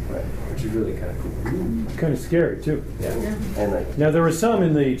speaks, which is really kind of cool. Kind of scary, too. Yeah. And now, there are some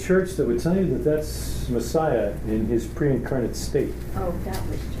in the church that would tell you that that's Messiah in his pre-incarnate state. Oh, that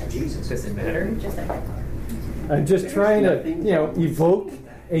was just Jesus. Does it matter? Just a I'm just trying to, evoke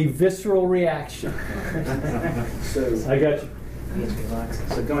a visceral reaction. So I got you.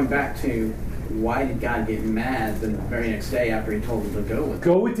 So going back to why did God get mad the very next day after he told them to go with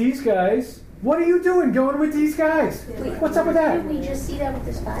them? Go with these guys. What are you doing going with these guys? What's up with that? Didn't we just see that with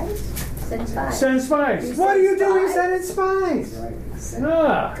the spies? Send spies. Send spies. What are you doing sending spies?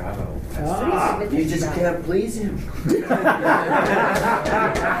 You just can't please him.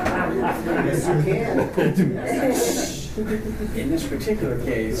 Yes, you can. In this particular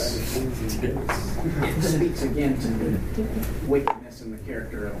case, it speaks again to the wickedness in the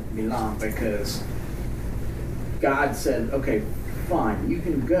character of Balaam, because God said, okay, fine, you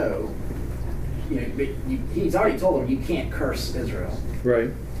can go. But he's already told them you can't curse Israel. Right.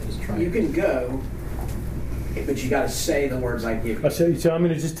 You can go, but you got to say the words I give you. So I'm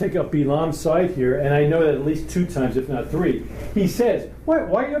going to just take up Balaam's side here, and I know that at least 2 times, if not 3, he says, why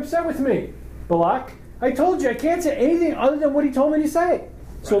are you upset with me, Balak? I told you I can't say anything other than what he told me to say.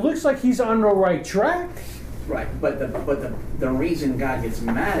 So it looks like he's on the right track. Right, but the reason God gets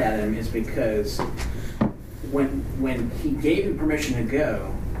mad at him is because when he gave him permission to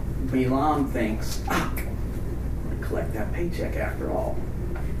go, Balaam thinks, I'm going to collect that paycheck after all.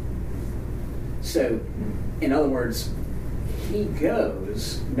 So, in other words, he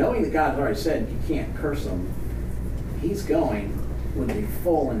goes, knowing that God's already said you can't curse them, he's going with the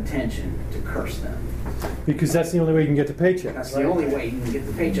full intention to curse them. Because that's the only way you can get the paycheck. That's the only way you can get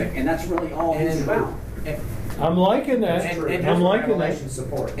the paycheck, and that's really all it's about. I'm liking that. I'm liking that.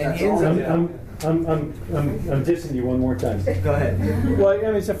 Support. I'm dissing you one more time. Go ahead.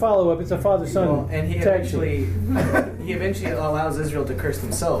 Well, it's a follow-up. It's a father-son. And he eventually allows Israel to curse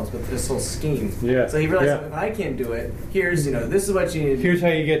themselves with this whole scheme. Yeah. So he realized, if I can't do it, here's this is what you need. Here's how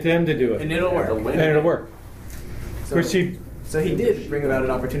you get them to do it, and it'll work. And it'll work. So he did bring about an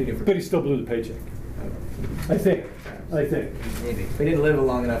opportunity for. But he still blew the paycheck. I think. Maybe. We didn't live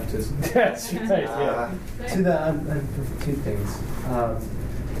long enough to. That's right. Yeah. To that, 2 things.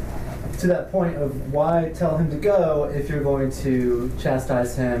 to that point of why tell him to go if you're going to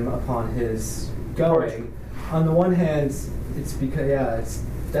chastise him upon his going. On the one hand, it's because it's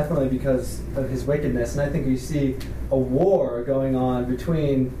definitely because of his wickedness, and I think you see a war going on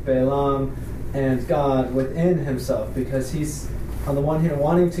between Balaam and God within himself, because he's on the one hand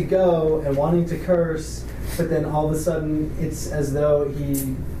wanting to go and wanting to curse, but then all of a sudden it's as though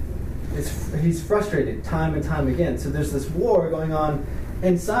he's frustrated time and time again. So there's this war going on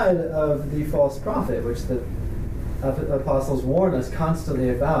inside of the false prophet, which the apostles warn us constantly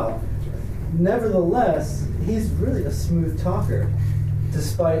about. Nevertheless, he's really a smooth talker,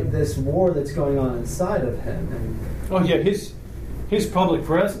 despite this war that's going on inside of him. And his public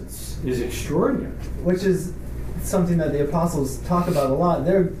presence is extraordinary. Which is something that the apostles talk about a lot.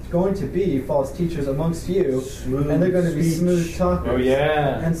 There are going to be false teachers amongst you, and they're going to be smooth talkers. Oh,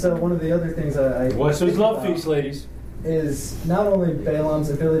 yeah. And so one of the other things I What's those love feast, ladies? Is not only Balaam's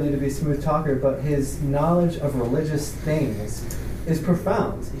ability to be a smooth talker, but his knowledge of religious things is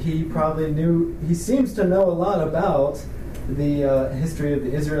profound. He seems to know a lot about the history of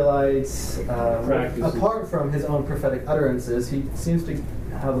the Israelites. Apart from his own prophetic utterances, he seems to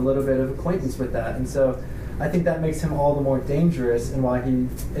have a little bit of acquaintance with that. And so I think that makes him all the more dangerous, and why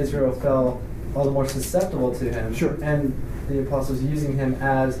Israel fell all the more susceptible to him. Sure. And the apostles using him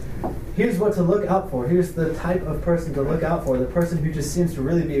as, here's what to look out for. Here's the type of person to look out for. The person who just seems to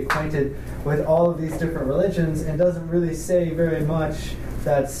really be acquainted with all of these different religions and doesn't really say very much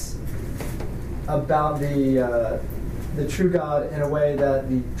that's about the true God in a way that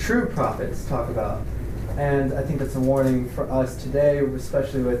the true prophets talk about. And I think that's a warning for us today,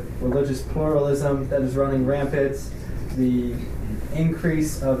 especially with religious pluralism that is running rampant, the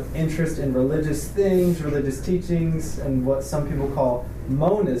increase of interest in religious things, religious teachings, and what some people call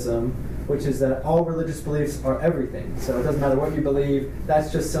monism, which is that all religious beliefs are everything. So it doesn't matter what you believe, that's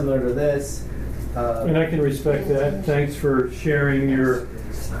just similar to this. And I can respect that. Thanks for sharing your...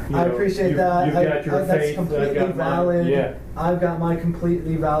 I appreciate that. You've got your that's faith. completely valid. Yeah. I've got my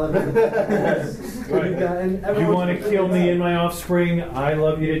completely valid. Right. You want to kill me and my offspring? I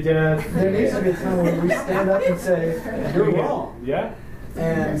love you to death. There needs to be a time where we stand up and say, you're wrong. Yeah.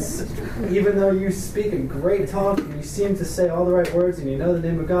 And even though you speak a great talk and you seem to say all the right words and you know the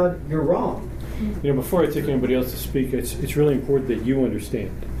name of God, you're wrong. Before I take anybody else to speak, it's really important that you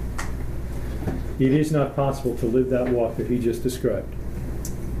understand. It is not possible to live that walk that he just described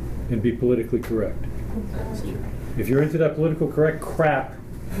and be politically correct. If you're into that political correct crap,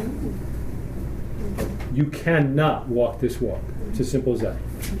 you cannot walk this walk. It's as simple as that.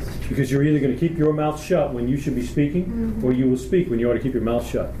 Because you're either going to keep your mouth shut when you should be speaking, or you will speak when you ought to keep your mouth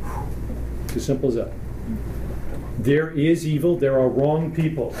shut. It's as simple as that. There is evil. There are wrong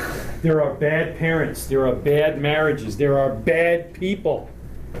people. There are bad parents. There are bad marriages. There are bad people.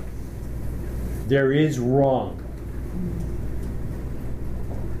 There is wrong.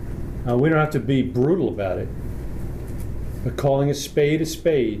 We don't have to be brutal about it, but calling a spade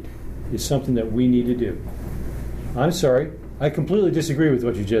is something that we need to do. I'm sorry. I completely disagree with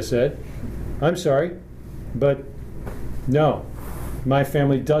what you just said. I'm sorry. But no, my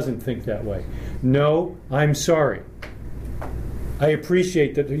family doesn't think that way. No, I'm sorry. I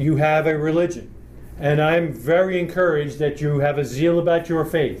appreciate that you have a religion, and I'm very encouraged that you have a zeal about your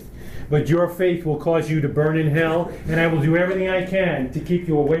faith. But your faith will cause you to burn in hell, and I will do everything I can to keep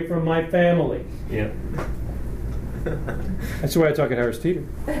you away from my family. Yeah. That's the way I talk at Harris Teeter.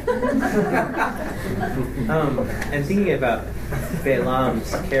 And thinking about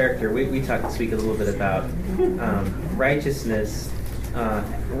Balaam's character, we talked this week a little bit about righteous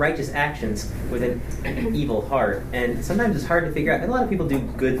actions with an evil heart, and sometimes it's hard to figure out. And a lot of people do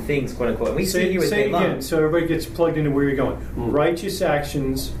good things, quote unquote. And we see here with Balaam. Say again, so everybody gets plugged into where you're going. Righteous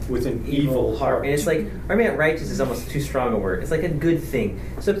actions with an evil heart. And it's like, I mean, righteous is almost too strong a word. It's like a good thing.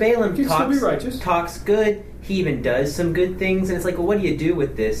 So Balaam talks good. He even does some good things, and it's like, well, what do you do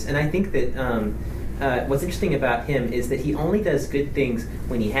with this? And I think that what's interesting about him is that he only does good things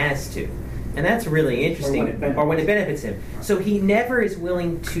when he has to. And that's really interesting, or when it benefits him. So he never is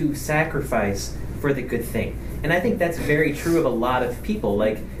willing to sacrifice for the good thing. And I think that's very true of a lot of people.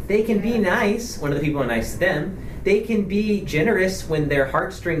 Like, they can be nice when other people are nice to them. They can be generous when their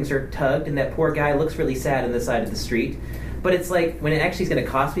heartstrings are tugged and that poor guy looks really sad on the side of the street. But it's like, when it actually is going to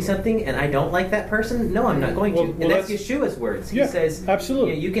cost me something and I don't like that person, no, I'm not going to. And that's Yeshua's words. He says,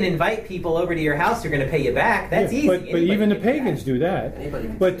 absolutely. You can invite people over to your house, they're going to pay you back. That's easy. But even the pagans do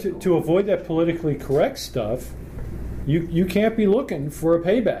that. But to avoid that politically correct stuff, you can't be looking for a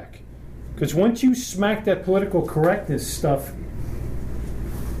payback. Because once you smack that political correctness stuff,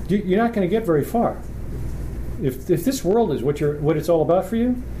 you're not going to get very far. If this world is what it's all about for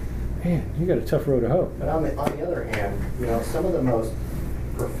you, Man, you got a tough road to hoe. But on the other hand, some of the most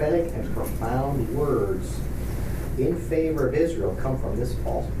prophetic and profound words in favor of Israel come from this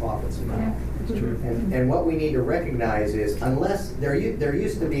false prophet's mouth. It's true. And what we need to recognize is, unless there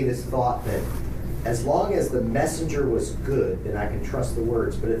used to be this thought that as long as the messenger was good, then I can trust the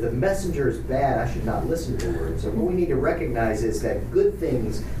words. But if the messenger is bad, I should not listen to the words. So what we need to recognize is that good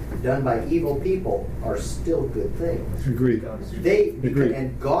things done by evil people are still good things. Agreed. Agreed.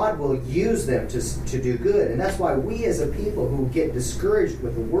 And God will use them to do good. And that's why we as a people who get discouraged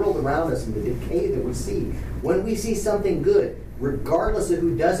with the world around us and the decay that we see, when we see something good, regardless of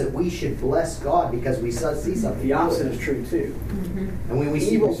who does it, we should bless God because we see something. The opposite good. is true too. And when we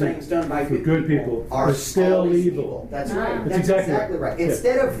see evil things done by good people are still evil. That's right. That's exactly right. Yeah.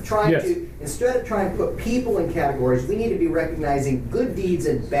 Instead of trying to put people in categories, we need to be recognizing good deeds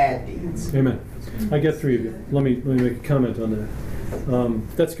and bad deeds. Amen. I get three of you. Let me make a comment on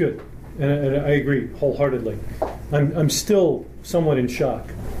that. That's good, and I agree wholeheartedly. I'm still somewhat in shock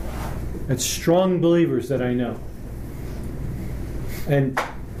at strong believers that I know. And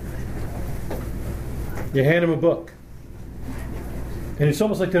you hand them a book, and it's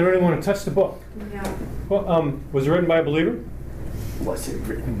almost like they don't even want to touch the book. Yeah. Well, was it written by a believer? Was it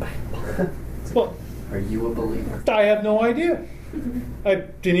written by a Well, Are you a believer? I have no idea.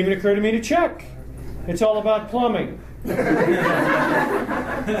 It didn't even occur to me to check. It's all about plumbing.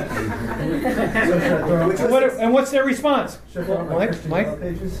 And what's their response? Well,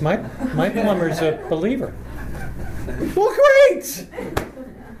 my plumber's a believer. Well, great!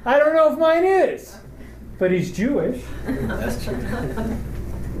 I don't know if mine is, but he's Jewish. That's true.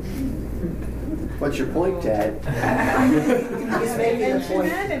 What's your point, Ted? He's making the point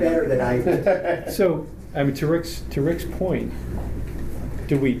better than I did. So, I mean, to Rick's point,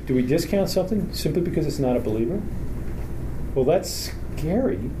 do we discount something simply because it's not a believer? Well, that's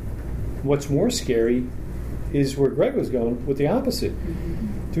scary. What's more scary is where Greg was going with the opposite.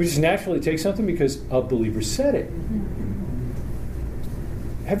 Do we just naturally take something because a believer said it?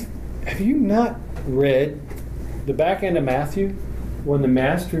 Have you not read the back end of Matthew when the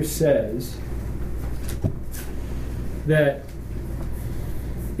Master says that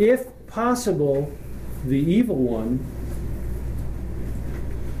if possible, the evil one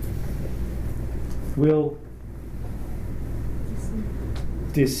will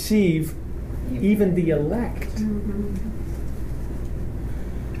deceive even the elect?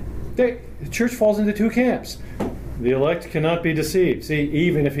 The church falls into two camps. The elect cannot be deceived. See,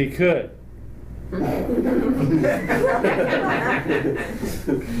 even if he could.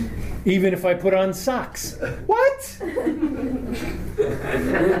 Even if I put on socks. What?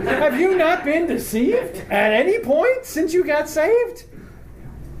 Have you not been deceived at any point since you got saved?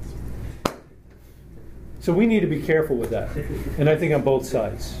 So we need to be careful with that, and I think on both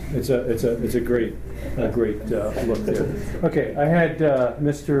sides, it's a great look there. Okay, I had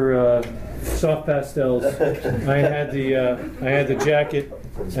Mr. Soft Pastels. I had the jacket,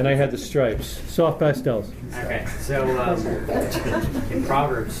 and I had the stripes. Soft Pastels. Okay, so in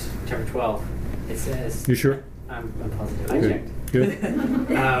Proverbs chapter 12, it says. You sure? I'm positive. I checked. Good.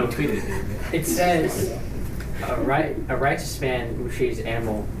 It says a righteous man who treats an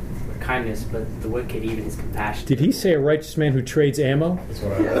animal kindness, but the wicked even is compassion. Did he say a righteous man who trades ammo? That's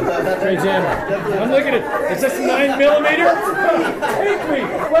what I trades ammo. I'm looking at. Is this 9mm? Take me.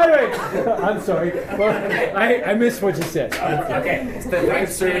 Wait. I'm sorry. Well, I missed what you said. Okay, it's the right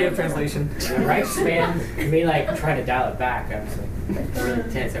conservative translation. A righteous man may try to dial it back. Obviously, really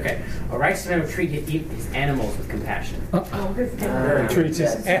intense. Okay, a righteous man will treat his animals with compassion. Treats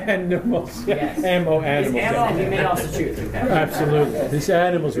his animals. Yes. Ammo His animals. animal, he may also treat with compassion. Absolutely. His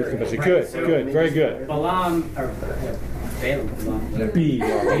animals with compassion. Good. Very good. Balaam,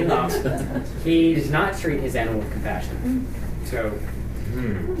 he does not treat his animal with compassion. So,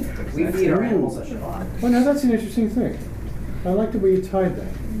 we feed our animals such a lot. Well, now that's an interesting thing. I like the way you tied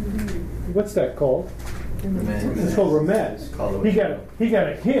that. What's that called? It's called remez. He got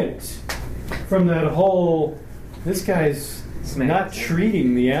a hint from that whole. This guy's not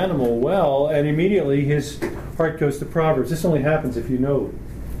treating the animal well, and immediately his heart goes to Proverbs. This only happens if you know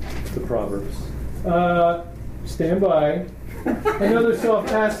the Proverbs. Stand by. Another soft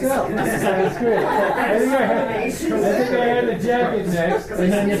pastel. That's great. I think I had the jacket next,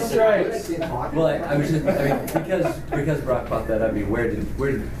 and then the stripes. Well, I was just because Brock brought that up. I mean, where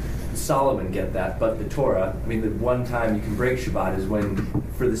did Solomon get that? But the Torah. I mean, the one time you can break Shabbat is when,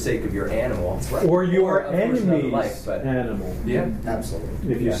 for the sake of your animal, or your enemy's animal. Yeah,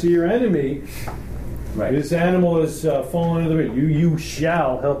 absolutely. If you see your enemy. Right. This animal is falling into the pit. You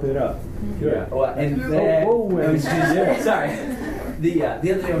shall help it up. Yeah. Well, and then, sorry. The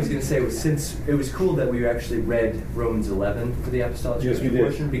other thing I was going to say was, since it was cool that we actually read Romans 11 for the apostolic Yes, we scripture did.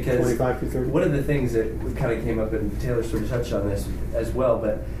 portion, because 25 through 30. one of the things that kind of came up, and Taylor sort of touched on this as well,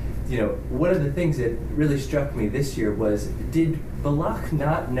 but one of the things that really struck me this year was, did Balak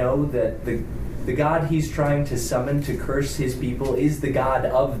not know that the God he's trying to summon to curse his people is the God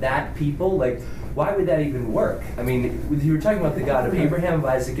of that people? Like, why would that even work? I mean, you were talking about the God of Abraham, of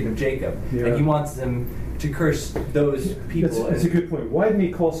Isaac, and of Jacob, and he wants them to curse those people. That's a good point. Why didn't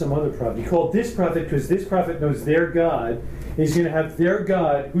he call some other prophet? He called this prophet because this prophet knows their God. And he's going to have their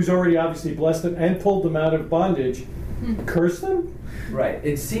God, who's already obviously blessed them and pulled them out of bondage, curse them? Right.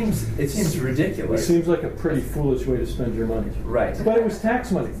 It seems ridiculous. It seems like a pretty foolish way to spend your money. Right. But it was tax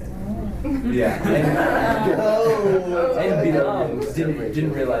money. Yeah. And Bilam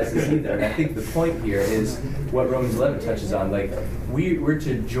didn't realize this either. And I think the point here is what Romans 11 touches on. Like, we're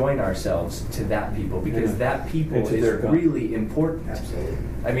to join ourselves to that people, because that people is really important. Absolutely.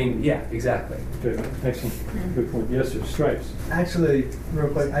 I mean, yeah, exactly. Good. Excellent. Good point. Yes, sir. Stripes. Actually, real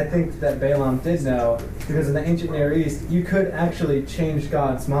quick, I think that Balaam did know, because in the ancient Near East, you could actually change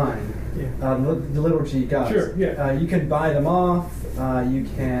God's mind. Yeah. The little g gods. Sure. Yeah. You can buy them off. You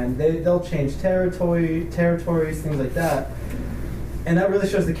can. They'll change territories, things like that. And that really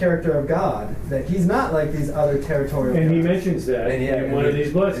shows the character of God, that he's not like these other territorial And gods. he mentions that in one of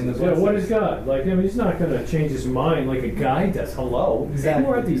these blessings. Yeah, what is God? Like, I mean, he's not going to change his mind like a guy does. Hello. Exactly.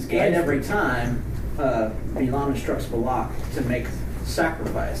 Who are these guys? And every time, Balaam instructs Balak to make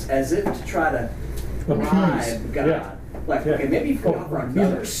sacrifice, as if to try to bribe God. Yeah. Like, okay, maybe you can offer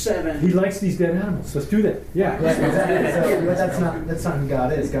another 7. He likes these dead animals. Let's do that. Yeah. Right, exactly. But that's not who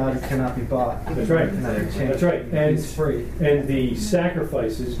God is. God cannot be bought. That's right. Cannot be changed. That's right. And He's free. And the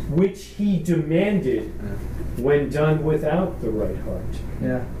sacrifices which he demanded, when done without the right heart,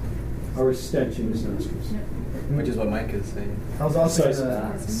 are a stench in his nostrils. Which is what Mike is saying. I was also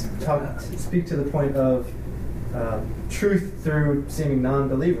going to speak to the point of truth through seeming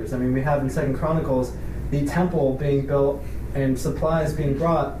non-believers. I mean, we have in 2 Chronicles the temple being built and supplies being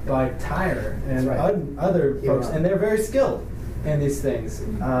brought by Tyre and other folks, and they're very skilled in these things.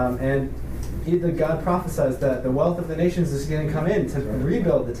 And either God prophesies that the wealth of the nations is going to come in to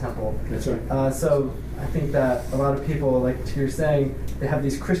rebuild the temple. That's right. So I think that a lot of people, like you're saying, they have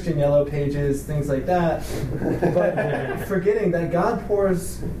these Christian yellow pages, things like that, but forgetting that God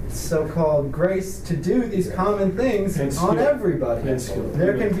pours so-called grace to do these common things on everybody.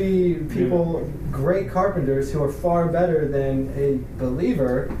 There can be people, great carpenters, who are far better than a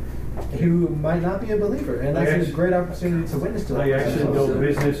believer who might not be a believer, and that's a great opportunity to witness to. I actually know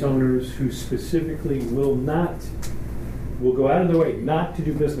business owners who specifically will go out of their way not to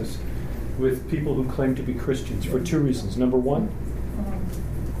do business with people who claim to be Christians for 2 reasons. Number one,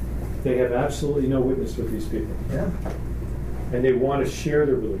 they have absolutely no witness with these people. Yeah. And they want to share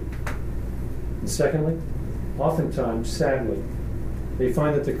their belief. And secondly, oftentimes, sadly, they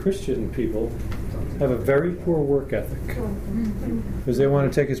find that the Christian people have a very poor work ethic, because they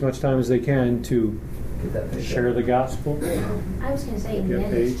want to take as much time as they can to share the gospel. I was going to say, in the Get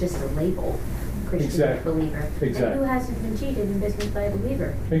end, paid. it's just a label. Christian Exactly. believer. Exactly. And who hasn't been cheated in business by a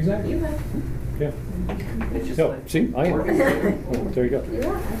believer? Exactly. You have. Yeah. It's just No, see, I am. Oh, there you go. You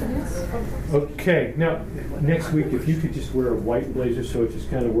have. Okay, now, next week, if you could just wear a white blazer so it just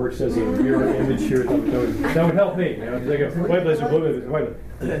kind of works as a mirror image here, that would help me. You know, like a white blazer, blue blazer, white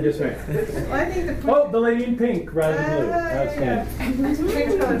blazer. Yes, ma'am. Well, I think the point. Oh, the lady in pink rather than blue. Outstanding.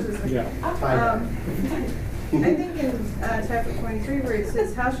 Change colors is Yeah. I think in chapter 23 where it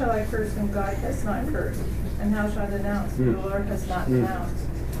says, how shall I curse whom God has not cursed? And how shall I denounce whom the Lord has not denounced?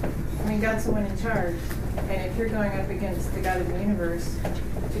 I mean, God's the one in charge. And if you're going up against the God of the universe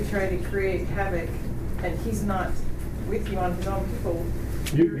to try to create havoc, and he's not with you on his own people,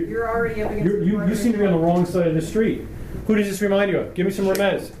 you're already up against the You seem to be on the wrong side of the street. Who does this remind you of? Give me some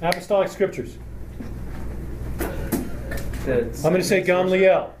remez. Apostolic scriptures. I'm going to say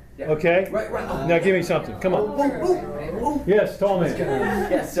Gamliel. Okay? Right. Now give me something. Come on. Yes, tall man.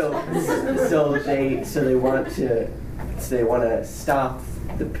 Yeah, so they want to stop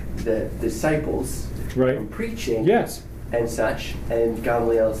the disciples from preaching. Yes. And such. And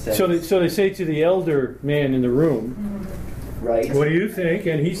Gamliel says. So they say to the elder man in the room, right? What do you think?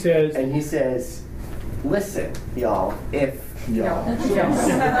 And he says, listen, y'all, if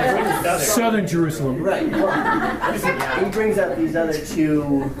Southern Jerusalem. Right. He brings up these other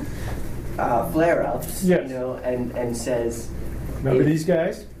 2 flare-ups, yes. You know, and says, remember these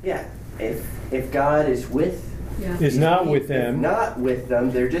guys? Yeah. If God is with is not with them. If not with them,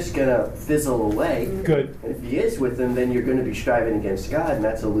 they're just gonna fizzle away. Good. And if he is with them, then you're going to be striving against God, and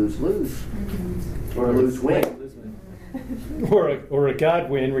that's a lose-lose or a lose-win. or a God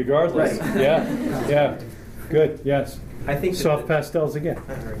win, regardless. Right. Yeah. Good. Yes. I think soft pastels again.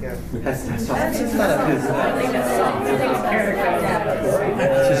 There we go.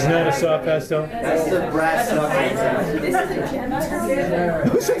 She's not a soft pastel. That's the brass knuckles. This is a gem.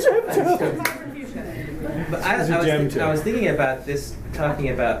 Who's a gem? But I was thinking about this, talking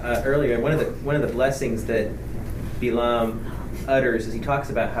about earlier. One of the blessings that Bilam utters is he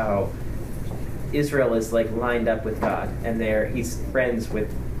talks about how Israel is like lined up with God, and he's friends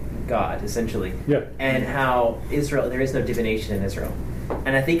with God essentially. Yeah. And how Israel, there is no divination in Israel.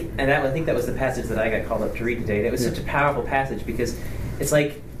 And I think that was the passage that I got called up to read today. And it was such a powerful passage because it's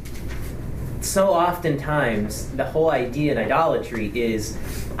like so oftentimes the whole idea in idolatry is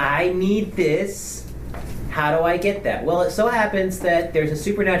I need this. How do I get that? Well, it so happens that there's a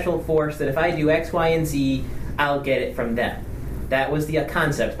supernatural force that if I do X, Y, and Z, I'll get it from them. That was the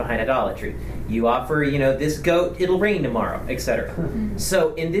concept behind idolatry. You offer, this goat, it'll rain tomorrow, etc.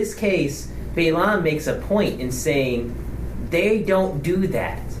 So in this case, Balaam makes a point in saying they don't do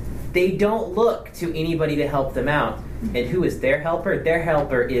that. They don't look to anybody to help them out. And who is their helper? Their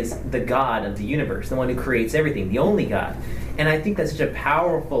helper is the God of the universe, the one who creates everything, the only God. And I think that's such a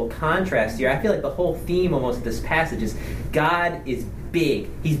powerful contrast here. I feel like the whole theme almost of this passage is God is big.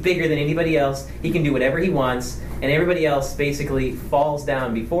 He's bigger than anybody else. He can do whatever he wants, and everybody else basically falls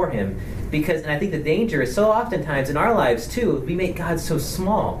down before him. And I think the danger is so oftentimes in our lives too, we make God so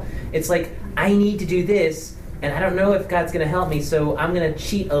small. It's like, I need to do this, and I don't know if God's going to help me, so I'm going to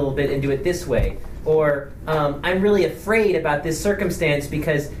cheat a little bit and do it this way. Or I'm really afraid about this circumstance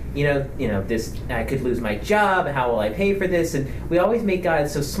because this I could lose my job. How will I pay for this? And we always make God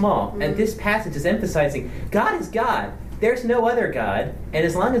so small. And this passage is emphasizing God is God. There's no other God, and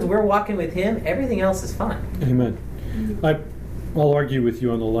as long as we're walking with Him, everything else is fine. Amen. I'll argue with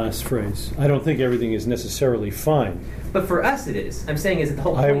you on the last phrase. I don't think everything is necessarily fine. But for us, it is. I'm saying is that the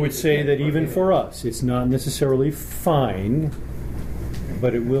whole. I would say that even for us, it's not necessarily fine,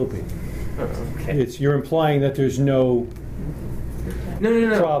 but it will be. Okay. You're implying that there's no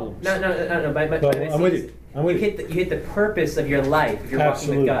problems. No. I'm with you. You hit the purpose of your life if you're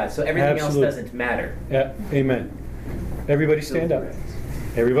walking with God. So everything else doesn't matter. Amen. Everybody stand up.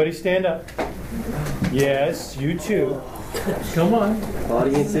 Everybody stand up. Yes, you too. Come on.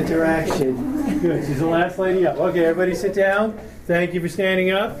 Audience interaction. Good. She's the last lady up. Okay, everybody sit down. Thank you for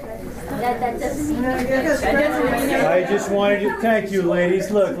standing up. That doesn't mean I just wanted to thank you, ladies.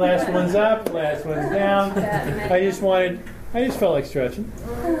 Look, last one's up, last one's down. I just felt like stretching.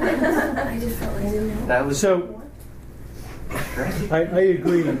 That was so. I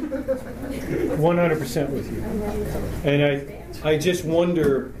agree 100% with you, and I just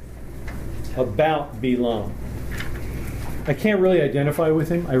wonder about Bilam. I can't really identify with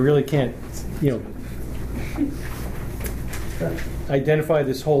him. I really can't, identify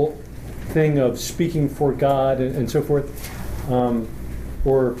this whole thing of speaking for God and so forth,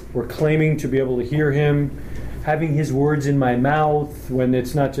 or claiming to be able to hear Him, having His words in my mouth when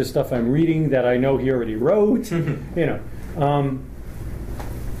it's not just stuff I'm reading that I know He already wrote,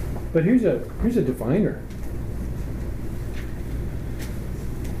 But here's a diviner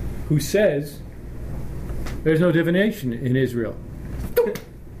who says there's no divination in Israel.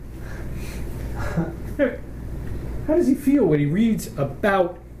 How does he feel when he reads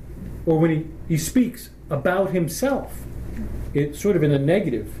about, or when he speaks about himself? It's sort of in a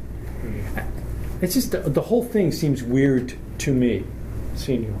negative. It's just the whole thing seems weird to me,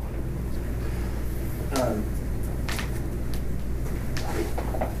 Senior.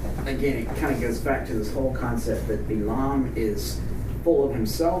 Again, it kind of goes back to this whole concept that Bilam is full of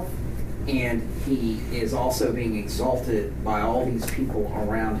himself, and he is also being exalted by all these people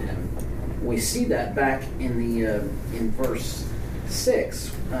around him. We see that back in the in verse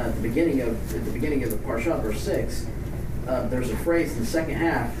 6, at the beginning of the parsha, verse 6. There's a phrase in the second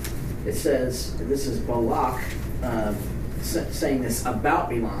half. It says, "This is Balak saying this about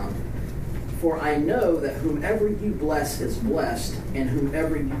Bilam. For I know that whomever you bless is blessed, and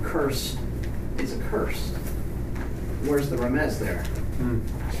whomever you curse is accursed." Where's the remez there?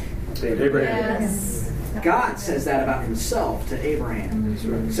 Abraham. Yes. God says that about himself to Abraham.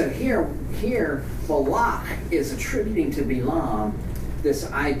 Right. So here, Balak is attributing to Bilam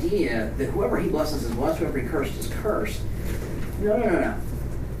this idea that whoever he blesses is blessed, whoever he cursed is cursed. No.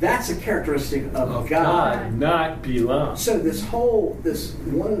 That's a characteristic of God, not Bilam. So this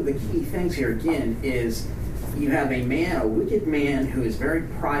one of the key things here again is you have a wicked man who is very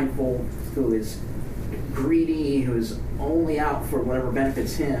prideful, who is greedy, who is only out for whatever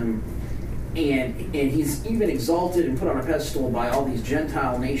benefits him, and he's even exalted and put on a pedestal by all these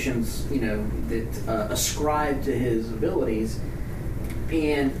Gentile nations, that ascribe to his abilities.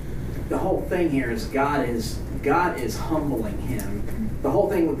 And the whole thing here is God is humbling him. The whole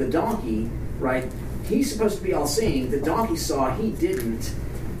thing with the donkey, right? He's supposed to be all-seeing. The donkey saw, he didn't.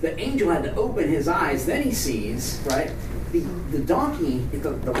 The angel had to open his eyes, then he sees, right? The donkey,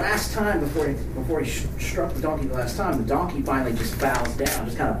 the last time before he struck the donkey the last time, the donkey finally just bows down,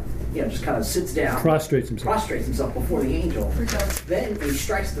 just kind of sits down, prostrates himself before the angel. Then he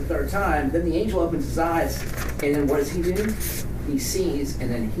strikes the third time. Then the angel opens his eyes, and then what does he do? He sees, and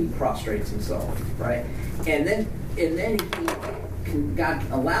then he prostrates himself, right? And then God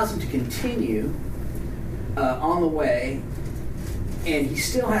allows him to continue on the way, and he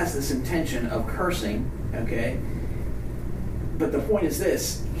still has this intention of cursing, okay? But the point is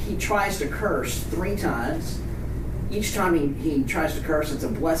this: he tries to curse 3 times. Each time he tries to curse, it's a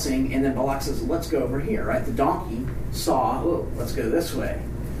blessing, and then Balak says, let's go over here, right? The donkey saw, let's go this way.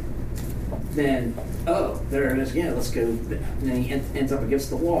 Then, there it is again, let's go. And then he ends up against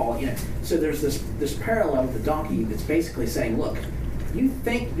the wall. So there's this parallel with the donkey that's basically saying, look, you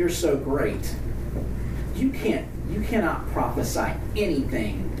think you're so great. You cannot prophesy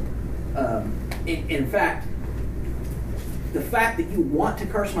anything. In fact, the fact that you want to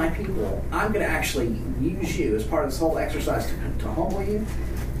curse my people, I'm going to actually use you as part of this whole exercise to humble you.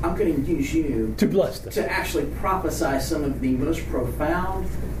 I'm going to use you to bless them, to actually prophesy some of the most profound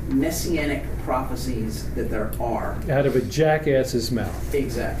messianic prophecies that there are. Out of a jackass's mouth.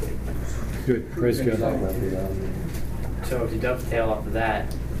 Exactly. Good. Praise God. So to dovetail off of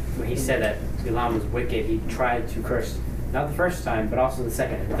that, when he said that Balaam was wicked, he tried to curse not the first time, but also the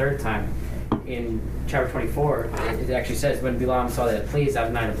second and third time. In chapter 24, it actually says, when Balaam saw that it pleased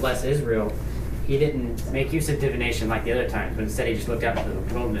Adonai to bless Israel, he didn't make use of divination like the other times, but instead he just looked out into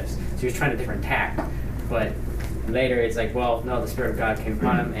the wilderness. So he was trying a different tack. But later it's like, well, no, the Spirit of God came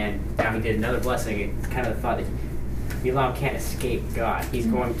upon him, and now he did another blessing. It's kind of the thought that Balaam can't escape God. He's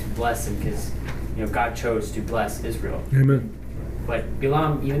going to bless him because God chose to bless Israel. Amen. But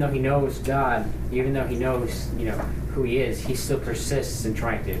Balaam, even though he knows God, even though he knows who he is, he still persists in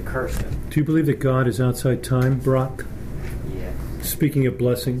trying to curse him. Do you believe that God is outside time, Brock? Yes. Speaking of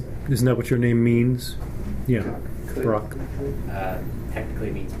blessing, isn't that what your name means? Yeah, Brock. Technically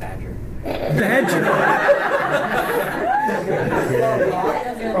it means badger. Badger.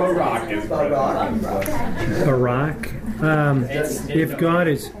 Barak.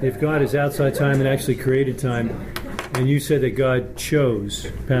 If God is outside time and actually created time, and you said that God chose,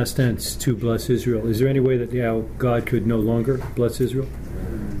 past tense, to bless Israel, is there any way that God could no longer bless Israel?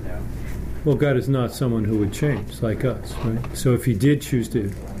 No. Well, God is not someone who would change like us, right? So if he did choose to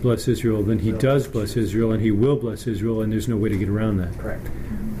bless Israel, then he does bless Israel, and he will bless Israel, and there's no way to get around that. Correct.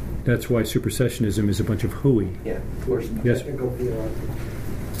 That's why supersessionism is a bunch of hooey. Yeah, of course. Yes. Technical theology.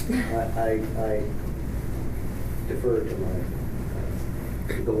 I defer to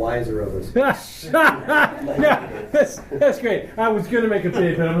the wiser of us. Yeah, that's great. I was going to make a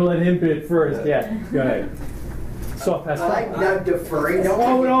bid, but I'm going to let him bid first. Yeah, go ahead. Soft pass. I'm not deferring.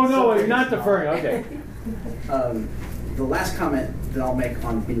 No, you're not deferring. Okay. The last comment that I'll make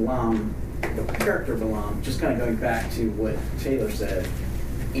on Balaam, the character of Balaam, just kind of going back to what Taylor said,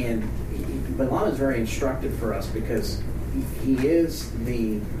 and Balaam is very instructive for us because he is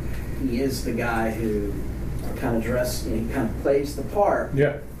the guy who kind of he kind of plays the part.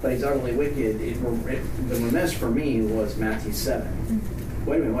 Yeah. Plays utterly wicked. The remiss for me was Matthew 7.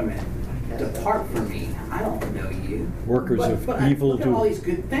 Wait a minute. Depart from me. I don't know you. Workers of evil. Look at all these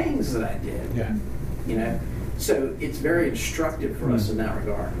good things that I did. Yeah. So it's very instructive for us in that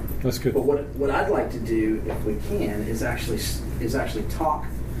regard. That's good. But what I'd like to do, if we can, is actually talk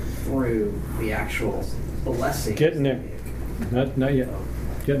through the actual blessing. Getting there. Not yet.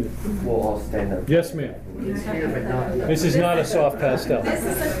 Getting it. We'll all stand up. Yes, ma'am. This is not a soft pastel. This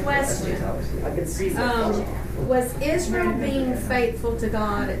is a question. Was Israel being faithful to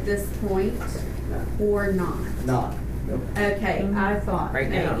God at this point or not? Not. Okay, I thought right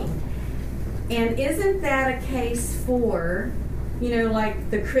maybe. now. And isn't that a case for,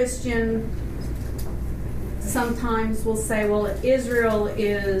 like the Christian sometimes will say, well, Israel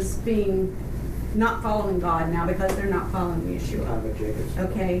is not following God now because they're not following Yeshua.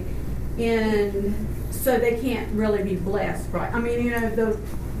 Okay. And so they can't really be blessed, right? I mean,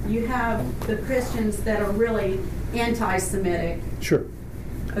 you have the Christians that are really anti-Semitic. Sure.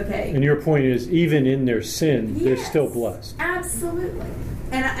 Okay. And your point is, even in their sin, Yes. they're still blessed. Absolutely.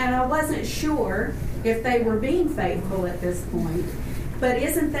 And I wasn't sure if they were being faithful at this point. But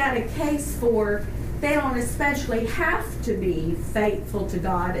isn't that a case for they don't especially have to be faithful to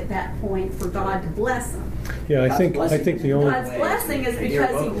God at that point for God to bless them. Yeah, I think the only God's blessing is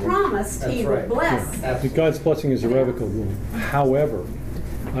because He promised He would bless. God's blessing is irrevocable. However,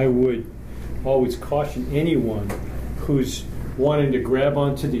 I would always caution anyone who's wanting to grab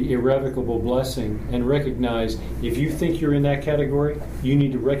onto the irrevocable blessing and recognize, if you think you're in that category, you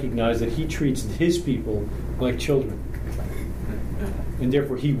need to recognize that He treats His people like children. And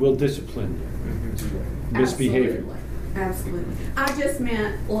therefore He will discipline misbehavior. Absolutely. I just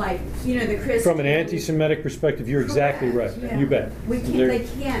meant, like, the Christian. From an anti-Semitic perspective, you're exactly right. Yeah. You bet. They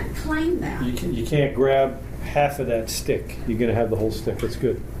can't claim that. You can't grab half of that stick. You're going to have the whole stick. That's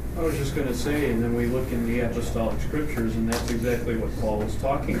good. I was just going to say, and then we look in the apostolic scriptures, and that's exactly what Paul is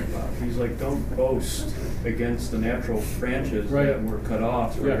talking about. He's like, don't boast against the natural branches that were cut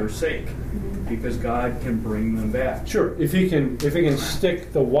off for your sake, because God can bring them back. Sure, if he can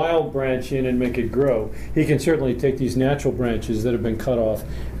stick the wild branch in and make it grow, He can certainly take these natural branches that have been cut off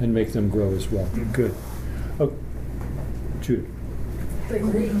and make them grow as well. Good. Oh, Jude.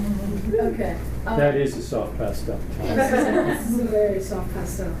 Okay. That is a soft pastel. This is a very soft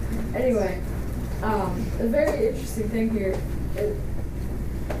pastel. Anyway, a very interesting thing here.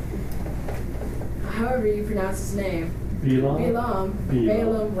 However you pronounce his name. Balaam,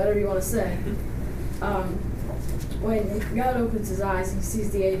 whatever you want to say. When God opens his eyes and He sees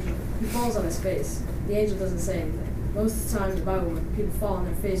the angel, he falls on his face. The angel doesn't say anything. Most of the time in the Bible, when people fall on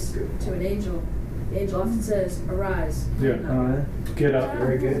their face to an angel, the angel often says, "Arise." Yeah. Get up.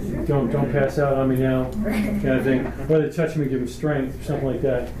 Very good. Don't pass out on me now. Kind of thing. Whether touch me, give him strength, or something like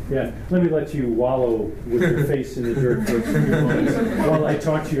that. Yeah. Let me let you wallow with your face in the dirt for a few moments while I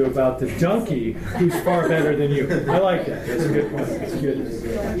talk to you about the donkey who's far better than you. I like that. That's a good point. That's good.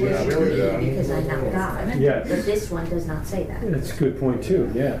 Because I'm not God. Yes. But this one does not say that. That's a good point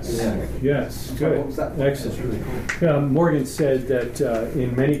too. Yes. Yes. Good. Excellent. Morgan said that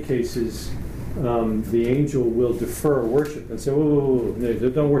in many cases, the angel will defer worship and say, "Whoa,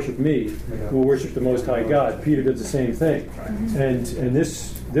 don't worship me. We'll worship the Most High God." Peter did the same thing, and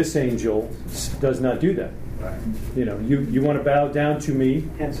this angel does not do that. You want to bow down to me.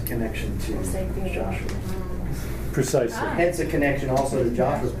 Hence a connection to Joshua. Precisely. Hence a connection also to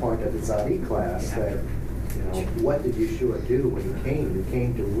Joshua's point of the Tzaddik class that, what did Yeshua do when He came? He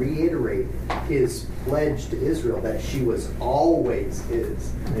came to reiterate His pledge to Israel that she was always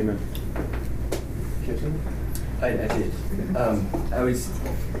His. Amen. I did. I was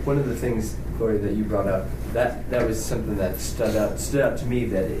one of the things, Gloria, that you brought up. That was something that stood out to me.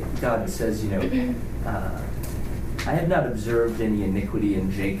 That God says, I have not observed any iniquity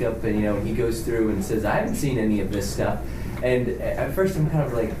in Jacob, and He goes through and says, I haven't seen any of this stuff. And at first I'm kind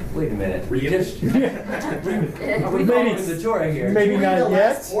of like, wait a minute, we just maybe the Torah here. Maybe not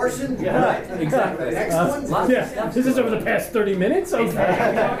yet. Portion? Yeah, right, exactly. Next one? This is over the past 30 minutes? Okay.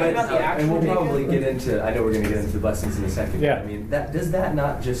 And we'll probably get into, I know we're going to get into the blessings in a second. Yeah. I mean, does that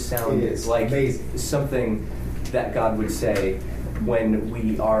not just sound like amazing. Something that God would say when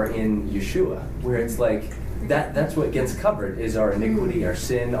we are in Yeshua, where it's like, that's what gets covered is our iniquity, our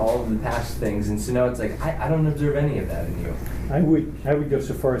sin, all of the past things. And so now it's like, I don't observe any of that in you. I would go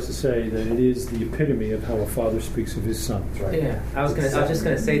so far as to say that it is the epitome of how a father speaks of his sons, right? Yeah, I was just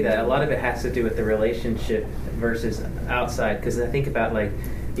gonna say that a lot of it has to do with the relationship versus outside. Because I think about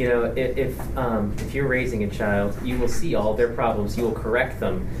if you're raising a child, you will see all their problems, you will correct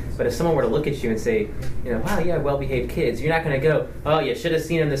them. But if someone were to look at you and say, wow, you have well-behaved kids, you're not going to go, oh, you should have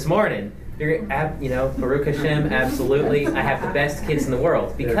seen them this morning. You're, Baruch Hashem, absolutely, I have the best kids in the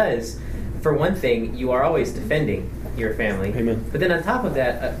world. Because, for one thing, you are always defending your family. Amen. But then on top of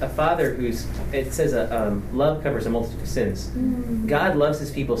that, a father it says love covers a multitude of sins. Mm-hmm. God loves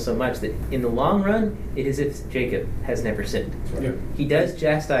His people so much that in the long run, it is as if Jacob has never sinned. Yeah. He does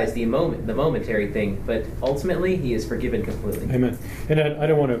chastise the momentary thing, but ultimately He is forgiven completely. Amen. And I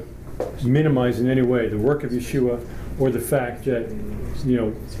don't want to minimize in any way the work of Yeshua or the fact that,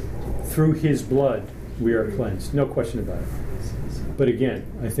 through His blood we are cleansed. No question about it. But again,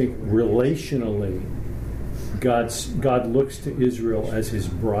 I think relationally, God looks to Israel as His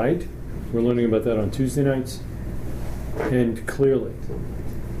bride. We're learning about that on Tuesday nights. And clearly,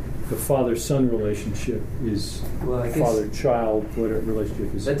 the father-son relationship is father-child, whatever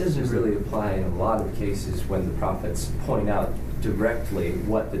relationship is. That doesn't really apply in a lot of cases when the prophets point out directly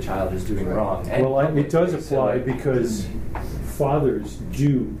what the child is doing wrong. Well, it does apply because fathers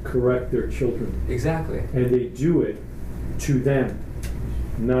do correct their children. Exactly. And they do it to them,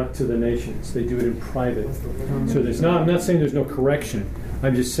 not to the nations. They do it in private. So I'm not saying there's no correction.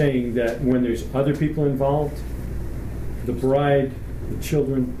 I'm just saying that when there's other people involved, the bride, the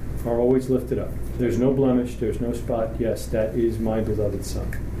children are always lifted up. There's no blemish, there's no spot. Yes, that is my beloved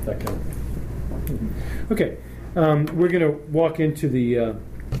son. That kind of thing. Okay, we're going to walk into the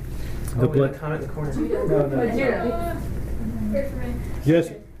blood. Comment in the corner. No. Wait for me.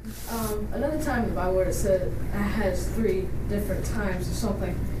 Yes. Another time in the Bible where it said it has 3 different times or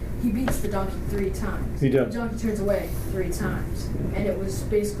something. He beats the donkey 3 times. He does. The donkey turns away 3 times, and it was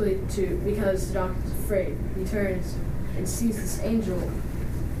basically because the donkey's afraid. He turns and sees this angel.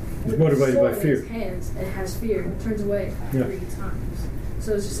 He's with motivated a sword by in fear. his hands and has fear and turns away 3 times.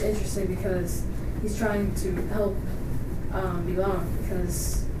 So it's just interesting because he's trying to help Balaam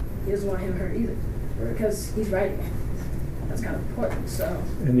because he doesn't want him hurt either. Because he's riding it. That's kind of important. So.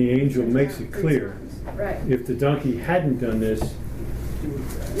 And the angel makes it clear. Right. If the donkey hadn't done this,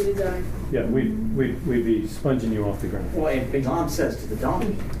 We'd die. yeah, we'd be sponging you off the ground. Well, and Balaam says to the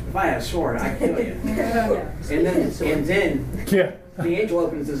donkey, if I had a sword, I'd kill you. and then Yeah. the angel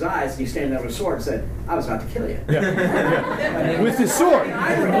opens his eyes and he's standing there with a sword and said, I was about to kill you. Yeah. With his sword.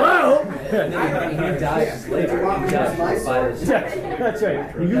 Wow. He dies later. He dies by the Yeah, that's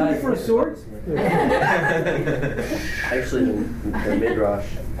right. Are you looking for a sword? Actually, the Midrash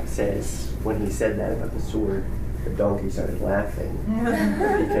says when he said that about the sword, the donkey started laughing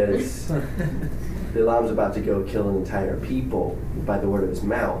because Balaam's about to go kill an entire people by the word of his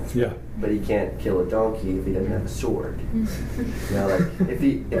mouth. Yeah. But he can't kill a donkey if he doesn't have a sword. You know, like if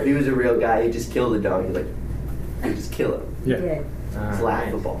he was a real guy, he'd just kill the donkey. Like he'd just kill him. Yeah. It's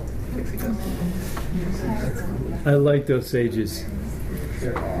laughable. I like those sages.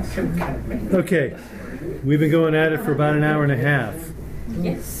 Okay. We've been going at it for about an hour and a half.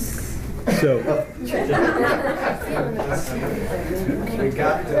 Yes. So. We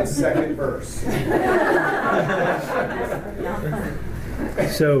got to the second verse.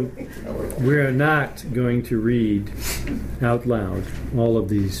 So we are not going to read out loud all of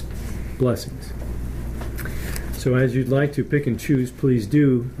these blessings. So as you'd like to pick and choose, please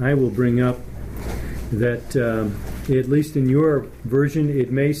do. I will bring up that, at least in your version, it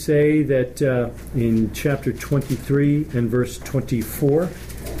may say that in chapter 23 and verse 24,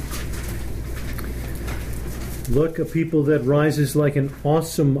 look, a people that rises like an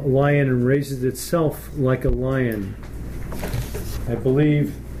awesome lion and raises itself like a lion. I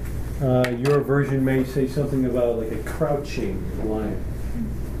believe your version may say something about like a crouching lion.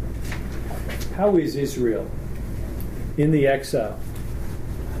 How is Israel in the exile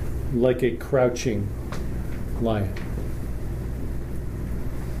like a crouching lion?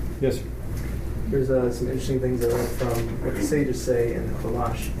 Yes, sir. There's some interesting things I learned from what the sages say in the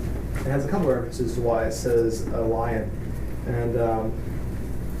Chumash. It has a couple of references to why it says a lion. And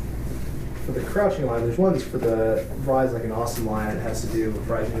for the crouching lion, there's one that's for the rise like an awesome lion. It has to do with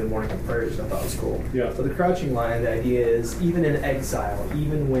rising in the morning in prayer, which I thought was cool. Yeah. So the crouching lion, the idea is even in exile,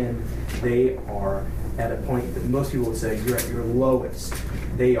 even when they are at a point that most people would say you're at your lowest,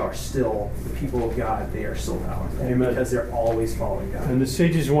 they are still the people of God. They are still powerful. Amen. Because they're always following God. And the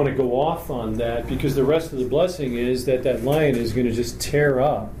sages want to go off on that because the rest of the blessing is that that lion is going to just tear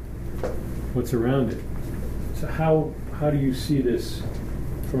up what's around it. So how do you see this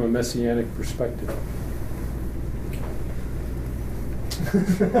from a messianic perspective?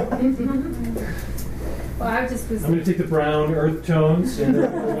 Well, I just was. I'm going to take the brown earth tones and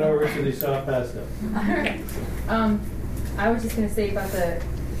then we're going over to the soft pasta. All right. I was just going to say about the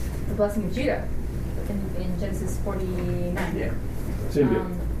blessing of Judah in Genesis 49. Yeah. Same deal.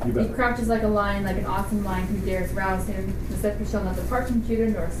 You bet. He crouches like a lion, like an awesome lion who dares rouse him. The scepter shall not depart from Judah,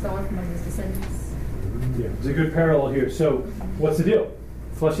 nor a stone from among his descendants. Yeah, there's a good parallel here. So, what's the deal?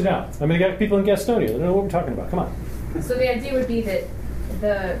 Flesh it out. I mean, I got people in Gastonia. They don't know what we're talking about. Come on. So the idea would be that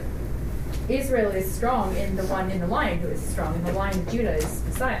the Israel is strong in the one in the lion who is strong, and the lion of Judah is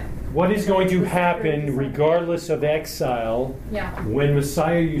Messiah. What is going to happen regardless of exile when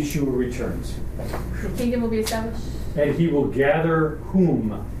Messiah Yeshua returns? The kingdom will be established. And he will gather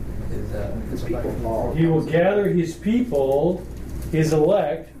whom? His people. He will gather his people, his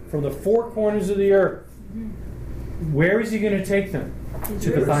elect, from the four corners of the earth. Where is he going to take them?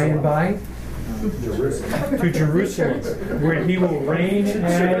 To the by and by? Jerusalem. To Jerusalem, where he will reign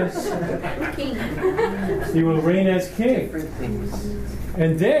as king. He will reign as king.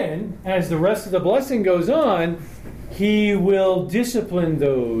 And then, as the rest of the blessing goes on, he will discipline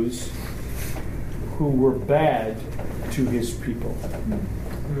those who were bad to his people.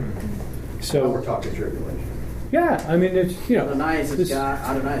 So we're talking tribulation. Yeah, I mean, it's, you know, Adonai's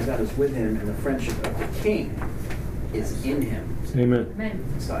God is with him, and the friendship of the king is in him. Amen. Amen.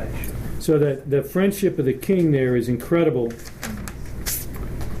 So that the friendship of the king there is incredible.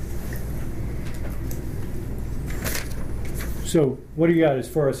 So, what do you got as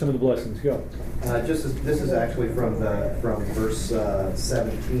far as some of the blessings go? This is actually from verse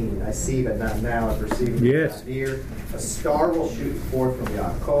 17. I see, but not now. I perceive, but Yes. not near. A star will shoot forth from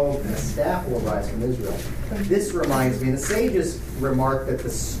Yaakov, and a staff will rise from Israel. This reminds me, and the sages remark that the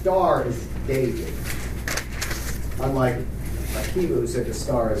star is David, unlike Akiva, who said the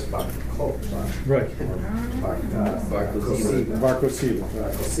star is Right.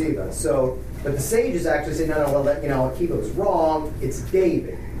 Barkosiva. So, but the sages actually say, no, well, Akiva was wrong. It's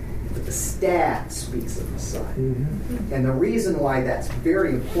David. But the staff speaks of Messiah. Mm-hmm. And the reason why that's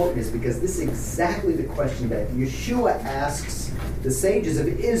very important is because this is exactly the question that Yeshua asks the sages of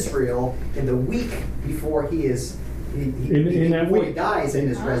Israel in the week before he is before he dies in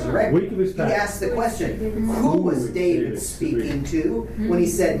his resurrection. He asks the question, who was David speaking to when he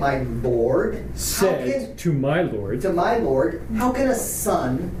said, my Lord? Said to my Lord. To my Lord, how can a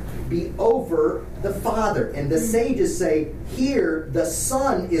son be over the Father? And the sages say, here, the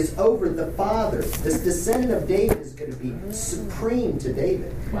Son is over the Father. This descendant of David is going to be supreme to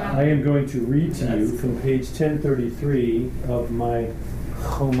David. Wow. I am going to read to you from page 1033 of my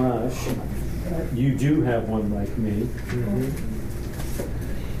Chumash. You do have one like me. Mm-hmm.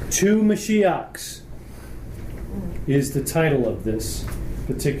 Two Mashiachs is the title of this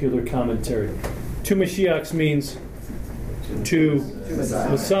particular commentary. Two Mashiachs means two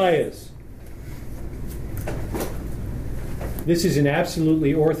Messiahs. This is an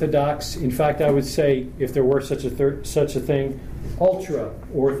absolutely orthodox, in fact, I would say, if there were such a thing,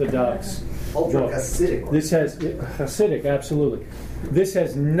 ultra-orthodox. Ultra-Hasidic. This has Hasidic, absolutely. This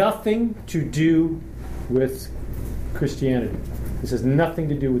has nothing to do with Christianity. This has nothing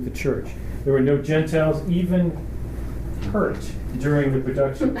to do with the church. There were no Gentiles even hurt during the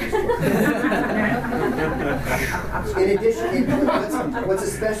production of this book. In addition, what's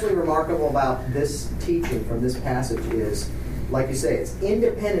especially remarkable about this teaching from this passage is, like you say, it's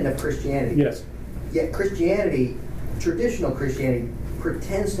independent of Christianity. Yes. Yet Christianity, traditional Christianity,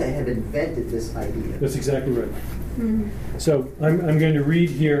 pretends to have invented this idea. That's exactly right. Mm-hmm. So I'm going to read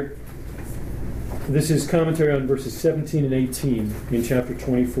here. This is commentary on verses 17 and 18 in chapter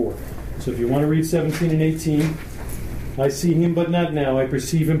 24. So if you want to read 17 and 18, I see him, but not now. I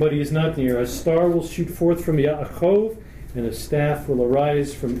perceive him, but he is not near. A star will shoot forth from Yaakov, and a staff will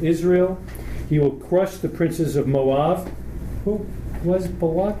arise from Israel. He will crush the princes of Moab. Who was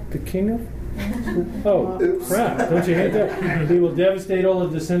Balak the king of? Oh, crap. Don't you hate that? He will devastate all the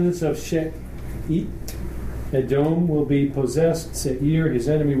descendants of Shet. Edom will be possessed. Seir, his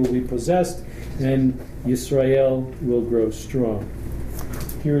enemy, will be possessed. And Yisrael will grow strong.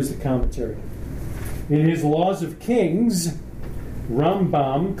 Here is the commentary. In his Laws of Kings,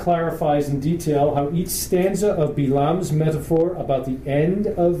 Rambam clarifies in detail how each stanza of Bilam's metaphor about the end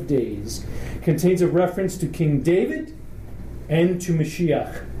of days contains a reference to King David and to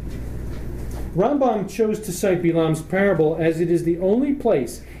Mashiach. Rambam chose to cite Bilam's parable as it is the only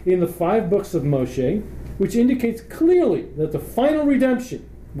place in the 5 books of Moshe which indicates clearly that the final redemption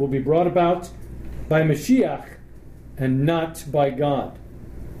will be brought about by Mashiach and not by God.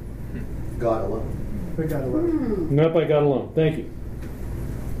 God alone. By God alone. Not by God alone. Thank you.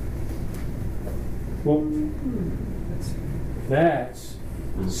 Well, that's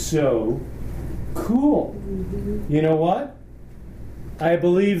so cool. You know what? I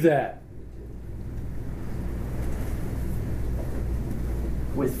believe that.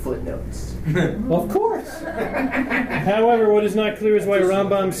 With footnotes. Of course. However, what is not clear is why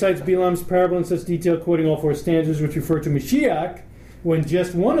Rambam cites Bilam's parable in such detail, quoting all 4 stanzas which refer to Mashiach, when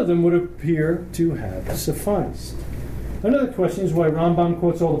just one of them would appear to have sufficed. Another question is why Rambam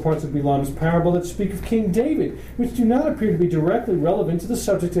quotes all the parts of Bilam's parable that speak of King David, which do not appear to be directly relevant to the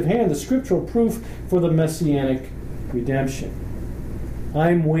subject at hand, the scriptural proof for the messianic redemption.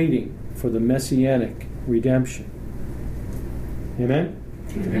 I'm waiting for the messianic redemption. Amen?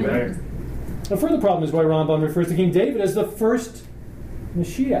 Amen. A further problem is why Rambam refers to King David as the first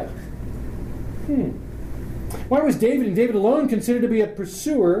Mashiach. Why was David and David alone considered to be a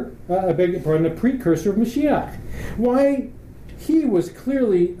precursor of Mashiach? Why he was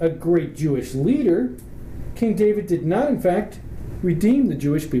clearly a great Jewish leader, King David did not, in fact, redeem the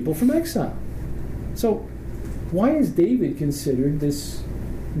Jewish people from exile. So, why is David considered this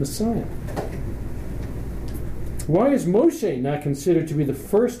Messiah? Why is Moshe not considered to be the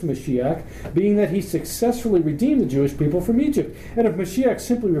first Mashiach, being that he successfully redeemed the Jewish people from Egypt? And if Mashiach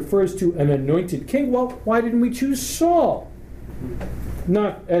simply refers to an anointed king, well, why didn't we choose Saul?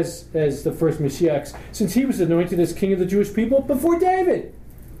 Not as the first Mashiach, since he was anointed as king of the Jewish people before David.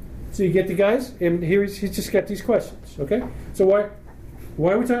 So you get the guys? And here he's just got these questions, okay? So why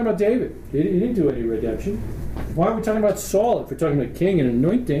are we talking about David? He didn't do any redemption. Why are we talking about Saul if we're talking about king and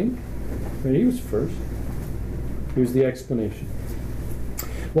anointing? I mean, he was first. Here's the explanation.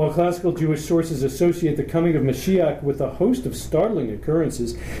 While classical Jewish sources associate the coming of Mashiach with a host of startling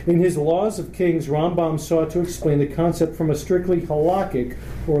occurrences, in his Laws of Kings, Rambam sought to explain the concept from a strictly halakhic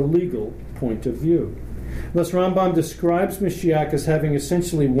or legal point of view. Thus, Rambam describes Mashiach as having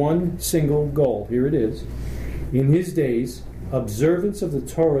essentially one single goal. Here it is. In his days, observance of the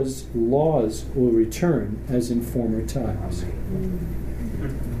Torah's laws will return as in former times.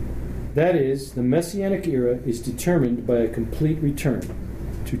 That is, the Messianic era is determined by a complete return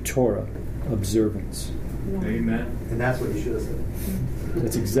to Torah observance. Amen. And that's what you should have said.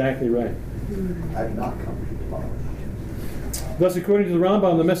 That's exactly right. I've not come to abolish. Thus, according to the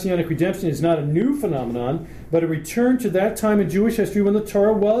Rambam, the Messianic redemption is not a new phenomenon, but a return to that time in Jewish history when the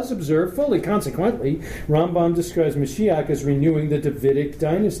Torah was observed fully. Consequently, Rambam describes Mashiach as renewing the Davidic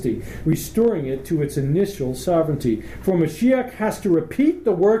dynasty, restoring it to its initial sovereignty. For Mashiach has to repeat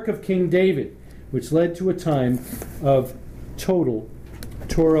the work of King David, which led to a time of total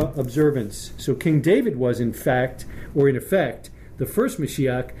Torah observance. So King David was, in effect, the first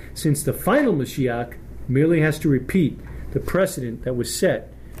Mashiach, since the final Mashiach merely has to repeat the precedent that was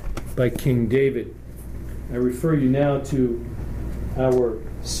set by King David. I refer you now to our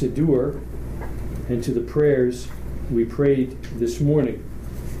Siddur and to the prayers we prayed this morning.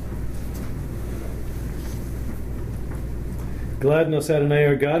 Gladden us, Adonai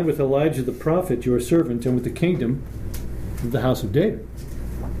our God, with Elijah the prophet, your servant, and with the kingdom of the house of David.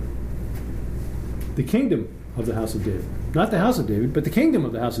 The kingdom of the house of David. Not the house of David, but the kingdom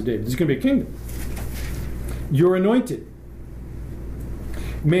of the house of David. There's going to be a kingdom. You're anointed.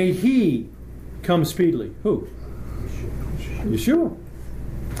 May he come speedily. Who? Yeshua.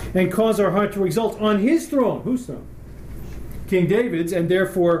 And cause our heart to exult on his throne. Whose throne? King David's, and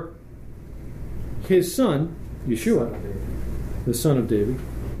therefore his son, Yeshua, the son of David.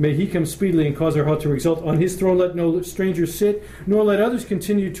 May he come speedily and cause our heart to exult on his throne. Let no stranger sit, nor let others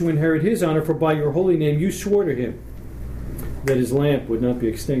continue to inherit his honor, for by your holy name you swore to him that his lamp would not be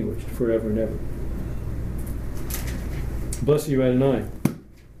extinguished forever and ever. Bless you, Adonai,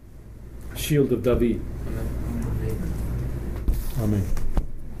 shield of David. Amen.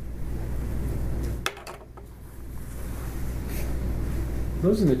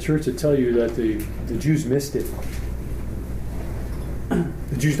 Those in the church that tell you that the Jews missed it.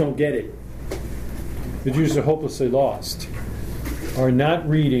 The Jews don't get it. The Jews are hopelessly lost. Are not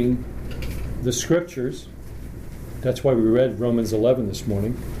reading the scriptures. That's why we read Romans 11 this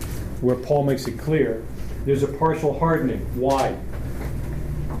morning, where Paul makes it clear there's a partial hardening. Why?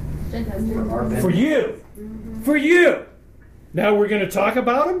 For you. For you. Now we're going to talk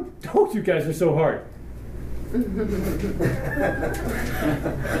about them? Oh, you guys are so hard.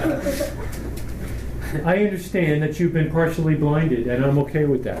 I understand that you've been partially blinded, and I'm okay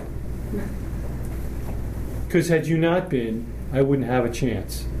with that. Because had you not been, I wouldn't have a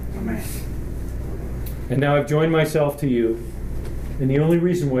chance. Amen. And now I've joined myself to you, and the only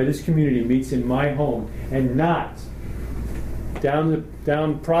reason why this community meets in my home and not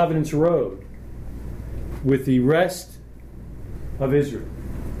down Providence Road with the rest of Israel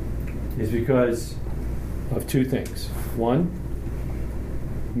is because of two things. One,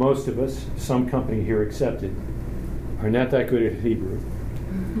 most of us, some company here accepted, are not that good at Hebrew.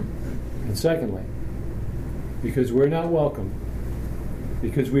 And secondly, because we're not welcome,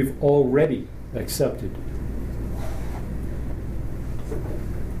 because we've already accepted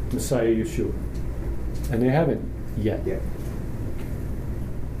Messiah Yeshua. And they haven't yet.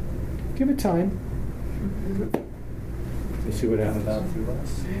 Give it time. Let's see what happens.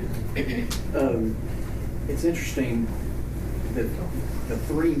 It's interesting that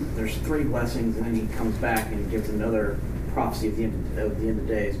there's three blessings, and then he comes back and he gives another prophecy at the end of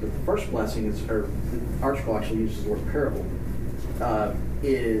days. But the first blessing is, or Archibald actually uses the word parable,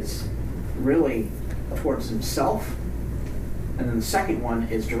 is really towards himself, and then the second one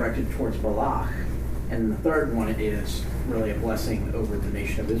is directed towards Balak, and the third one is really a blessing over the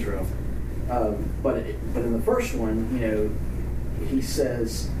nation of Israel. But in the first one, he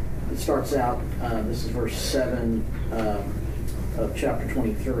says, it starts out, this is verse 7 of chapter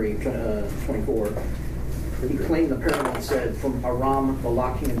 23, 24. He claimed the parable and said, from Aram,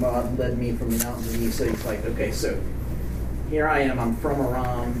 Balak king of Moab led me from the mountains of the east. So he's like, okay, so here I am, I'm from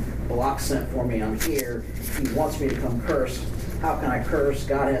Aram, Balak sent for me, I'm here, he wants me to come curse. How can I curse?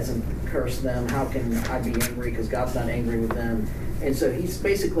 God hasn't cursed them. How can I be angry because God's not angry with them? And so he's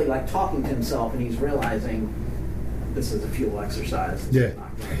basically like talking to himself, and he's realizing this is a futile exercise. This Yeah. is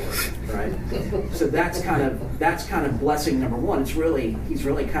not going to work, right? So that's kind of blessing number one. He's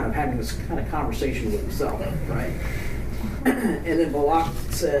really kind of having this kind of conversation with himself, right? And then Balak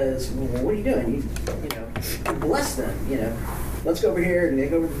says, "Well, what are you doing? You bless them. Let's go over here and they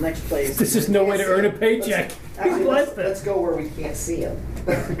go over to the next place. This is no way to earn a paycheck. Actually, let's go where we can't see him,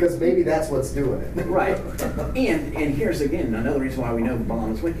 because maybe that's what's doing it. Right. And here's again another reason why we know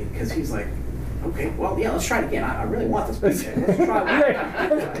Balaam is wicked, because he's like, okay, well, yeah, let's try it again. I really want this paycheck. Let's try it.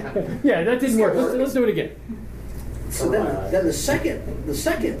 Yeah, that didn't work. Let's do it again. So then the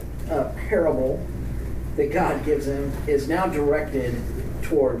second parable that God gives him is now directed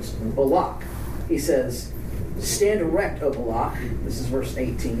towards Balak. He says, "Stand erect, O Balak." This is verse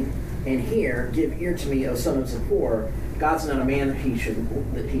 18. "And hear, give ear to me, O son of Zippor. God's not a man that he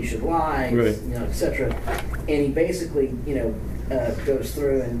should lie, right. Etc." And he basically, goes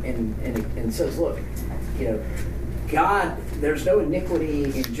through and says, "Look, God, there's no iniquity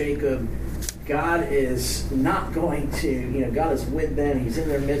in Jacob. God is not going to, God is with them. He's in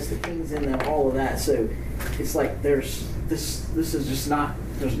their midst. The king's in them. All of that. So it's like this is just not.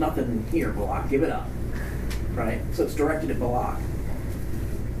 There's nothing here, Balak. Give it up." Right? So it's directed at Balak.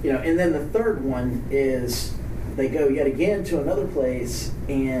 And then the third one is they go yet again to another place,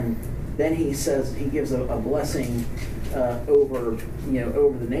 and then he gives a blessing over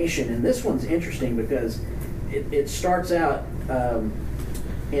the nation. And this one's interesting because it starts out and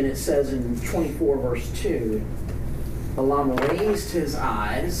it says in 24 verse 2, Balaam raised his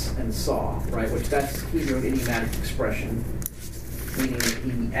eyes and saw, right? Which that's Hebrew idiomatic expression,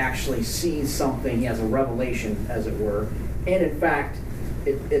 meaning he actually sees something. He has a revelation, as it were. And in fact,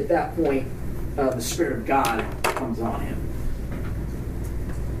 at that point, the Spirit of God comes on him.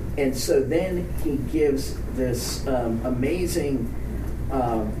 And so then he gives this amazing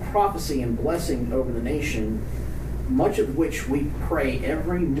prophecy and blessing over the nation, much of which we pray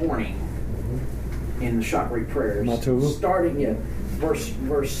every morning in the Shachrit prayers. Starting verse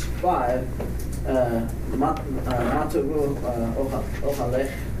 5, Matovu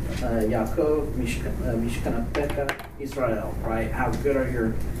Ohalech Yaakov Mishkanapecha Israel, right? How good are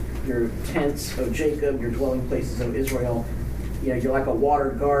your tents, O Jacob, your dwelling places, O Israel. You're like a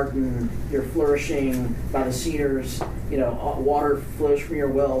watered garden. You're flourishing by the cedars. Water flows from your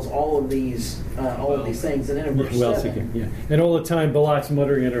wells. All of these things. And then in verse 7, and all the time Balak's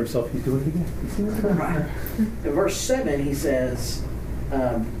muttering under himself, "He's doing it again." Right. In verse 7, he says,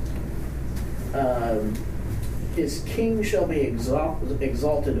 "His king shall be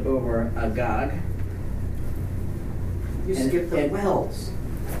exalted over Agag." You skip the wells.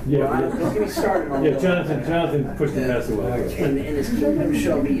 Yeah, don't get me started on that. Jonathan pushed the mess away. And his kingdom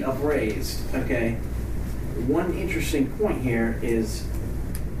shall be upraised. Okay. One interesting point here is,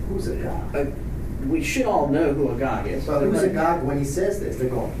 who's Agag? We should all know who Agag is. Well, who's Agag when he says this? They're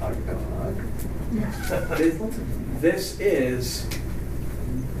going, This is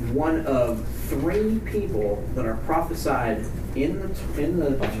one of 3 people that are prophesied in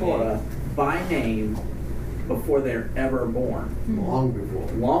the Torah by name before they're ever born.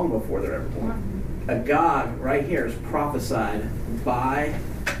 Long before they're ever born. Agag, right here, is prophesied by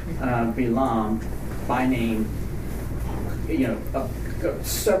Balaam by name,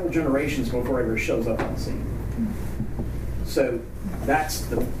 several generations before he ever shows up on the scene. So that's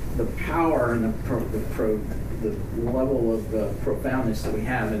the power and the level of profoundness that we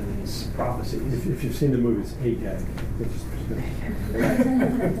have in these prophecies. If you've seen the movies, Agag.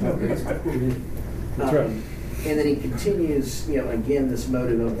 That's right. And then he continues, again, this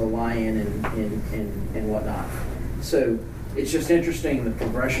motive of the lion and whatnot. So it's just interesting, the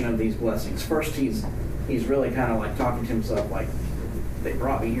progression of these blessings. First, he's really kind of like talking to himself, like, they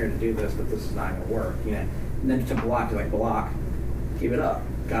brought me here to do this, but this is not going to work, And then to Balak, like, Balak, give it up.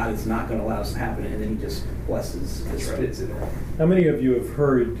 God is not going to allow this to happen. And then he just blesses Israel. How many of you have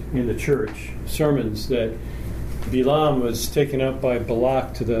heard in the church sermons that Balaam was taken up by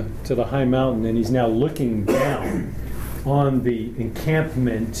Balak to the high mountain, and he's now looking down on the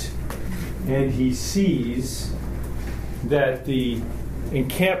encampment, and he sees that the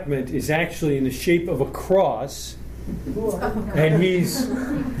encampment is actually in the shape of a cross, and he's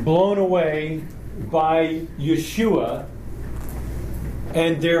blown away by Yeshua,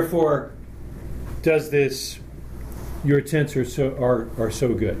 and therefore does this, your tents are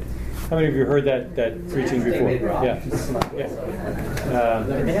so good. How many of you heard that preaching before? Yeah.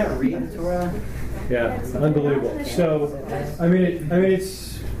 Did they have a reading Torah? Yeah, unbelievable. So, I mean,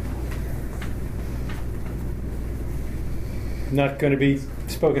 it's not going to be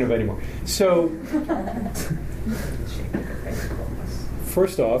spoken of anymore. So,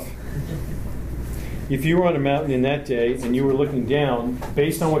 first off, If you were on a mountain in that day and you were looking down,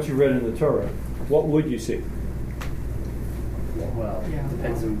 based on what you read in the Torah, what would you see? Well,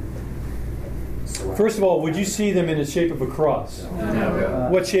 depends on. First of all, would you see them in the shape of a cross? No.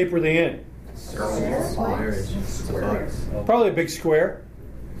 What shape were they in? Probably a big square.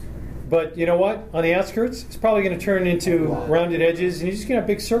 But you know what? On the outskirts, it's probably going to turn into rounded edges, and you're just going to have a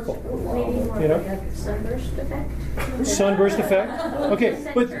big circle. Maybe You know? like a sunburst effect. Sunburst effect.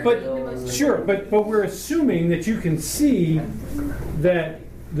 Okay, but sure, but we're assuming that you can see that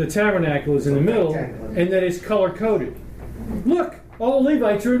the tabernacle is in the middle and that it's color coded. Look, all the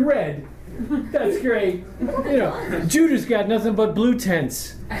Levites are in red. That's great. You know, Judah's got nothing but blue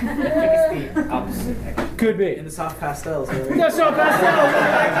tents. I think it's the opposite. Actually. Could be. In the soft pastels. That's soft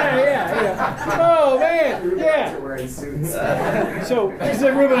pastels. Yeah. Oh man, yeah. Wearing suits. So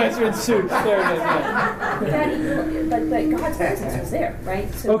the Reubenites are in suits. There it is. Daddy, but God's presence was there,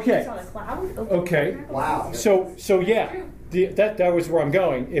 right? So Okay. He's on a cloud. Okay. Wow. So yeah, that was where I'm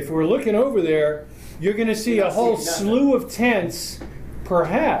going. If we're looking over there, you're going to see a whole slew of tents,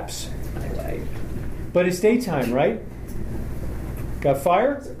 perhaps. But it's daytime, right? Got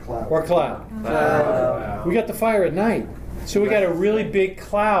fire or cloud? We got the fire at night. So we got a really big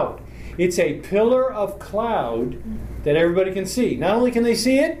cloud. It's a pillar of cloud that everybody can see. Not only can they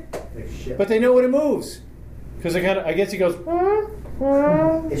see it, but they know when it moves. Because I guess it goes,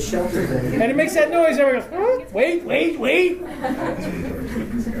 It shelters them. and it makes that noise. Everyone goes, wait.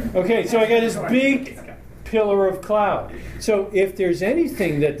 Okay, so I got this big pillar of cloud. So if there's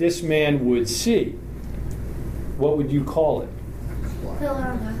anything that this man would see, what would you call it?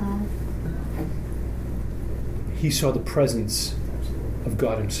 He saw the presence of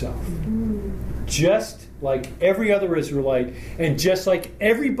God himself. Just like every other Israelite, and just like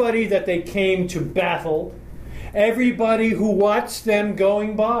everybody that they came to battle, everybody who watched them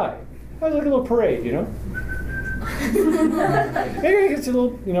going by. It was like a little parade, you know? Maybe it's a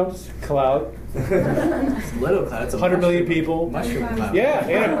little, just a cloud. Little cloud. It's 100 million people. Mushroom cloud.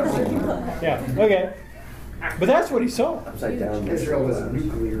 Yeah, okay. But that's what he saw. Upside down. Israel was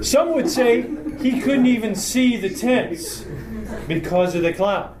nuclear. Some would say he couldn't even see the tents because of the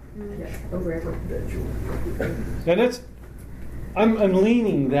cloud. And that's, I'm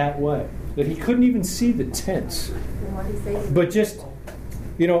leaning that way, that he couldn't even see the tents. But just,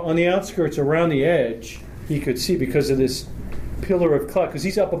 on the outskirts around the edge, he could see because of this pillar of cloud, because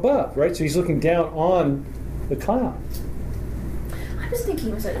he's up above, right? So he's looking down on the cloud. I was thinking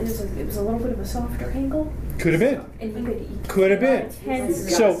it was a little bit of a softer angle. Could have been. And he could have been.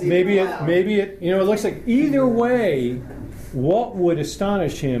 So maybe it it looks like either way, what would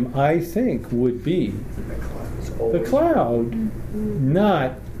astonish him, I think, would be the cloud,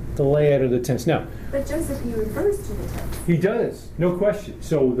 not the layout of the tents. Now, But Joseph, he refers to the tents. he does, no question.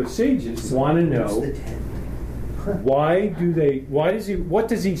 So the sages want to know what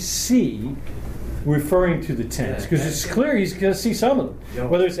does he see referring to the tents? Because it's clear he's going to see some of them.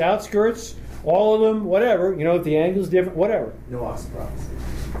 Whether it's outskirts, all of them, whatever, if the angle's different, whatever. No surprise.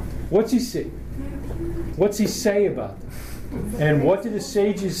 What's he see? What's he say about them? And what do the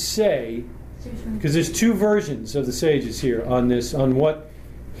sages say? Because there's two versions of the sages here on what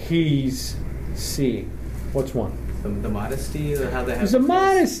he's seeing. What's one? The modesty, or how they have. There's a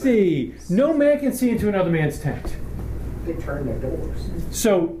modesty. No man can see into another man's tent. They turn their doors.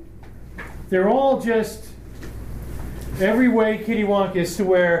 So they're all just every way kittywonkus to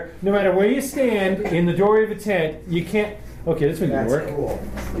where no matter where you stand in the doorway of a tent, you can't. Okay, this one didn't work. Cool.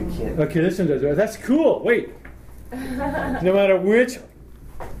 You can't. Okay, this one does. That's cool. Wait. No matter which.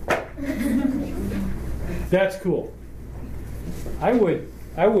 That's cool. I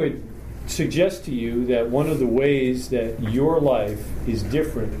would suggest to you that one of the ways that your life is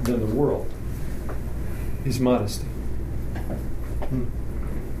different than the world is modesty.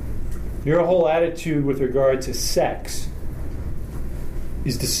 Your whole attitude with regard to sex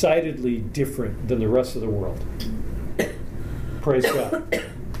is decidedly different than the rest of the world. Praise God.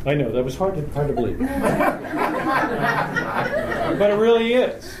 I know, that was hard to believe. But it really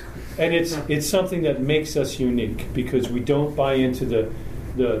is. And it's something that makes us unique because we don't buy into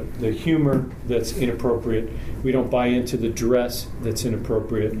the humor that's inappropriate. We don't buy into the dress that's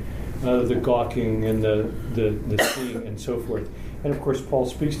inappropriate, the gawking and the seeing and so forth. And of course, Paul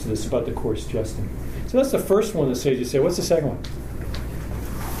speaks to this about the coarse jesting. So that's the first one the sages say. What's the second one?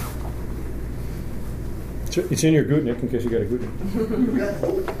 It's in your Gutnick in case you got a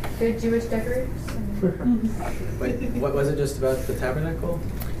Gutnick. Good Jewish decorators. Wait, what was it just about the tabernacle?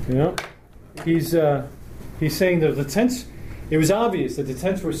 He's saying that the tents. It was obvious that the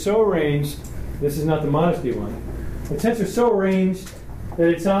tents were so arranged. This is not the modesty one. The tents are so arranged that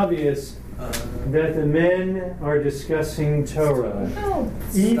it's obvious that the men are discussing Torah,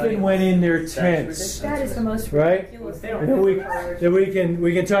 even when in their tents. That is the most Right? ridiculous And thing. then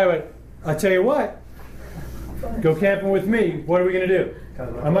we can talk about. I'll tell you what. Go camping with me. What are we going to do?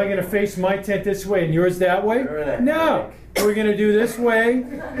 Am I going to face my tent this way and yours that way? No. We're going to do this way,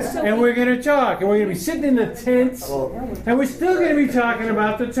 and we're going to talk, and we're going to be sitting in the tents, and we're still going to be talking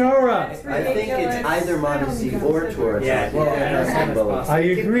about the Torah. I think it's either modesty or Torah. I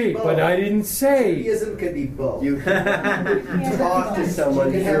agree, but I didn't say. Judaism could be both. You can talk to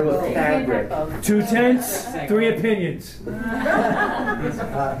someone through a fabric. 2 tents, 3 opinions.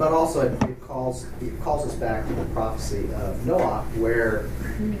 But also, it calls us back to the prophecy of Noah, where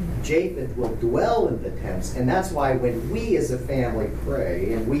Japheth will dwell in the tents, and that's why when we as a family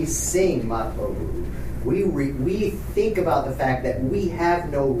pray and we sing Matovu, we think about the fact that we have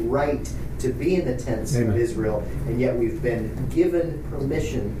no right to be in the tents of Israel, and yet we've been given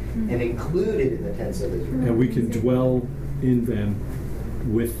permission and included in the tents of Israel. And we can dwell in them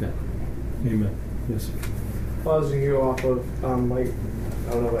with them. Amen. Yes. Buzzing you off of,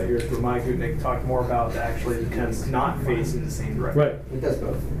 I don't know about yours, but Mike Nick talked more about actually the tents not facing the same direction. Right. It does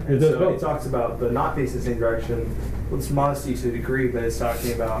both. It does so both. It talks about the not facing the same direction. Well, it's modesty to a degree, but it's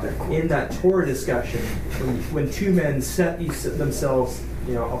talking about in that Torah discussion when 2 men set themselves,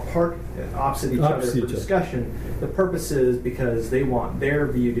 apart, opposite each other for discussion. The purpose is because they want their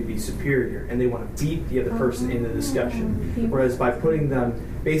view to be superior and they want to beat the other person in the discussion. Whereas by putting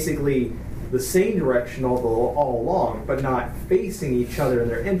them basically the same direction all along, but not facing each other in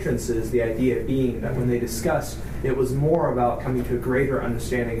their entrances, the idea being that when they discussed, it was more about coming to a greater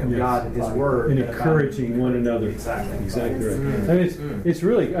understanding of God and His Word. And encouraging one another. Exactly. Exactly right. I mean, it's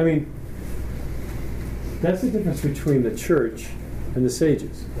really, that's the difference between the church and the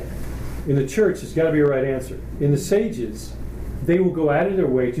sages. In the church, it's got to be a right answer. In the sages, they will go out of their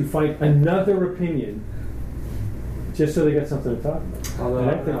way to find another opinion just so they got something to talk about. And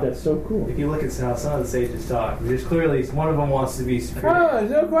I think that's so cool. If you look at how some of the sages talk, there's clearly one of them wants to be superior. Oh,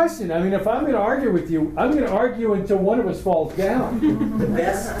 no question. If I'm going to argue with you, I'm going to argue until one of us falls down. The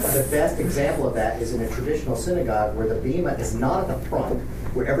best example of that is in a traditional synagogue where the bema is not at the front,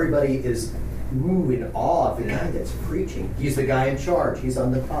 where everybody is in awe of the guy that's preaching. He's the guy in charge. He's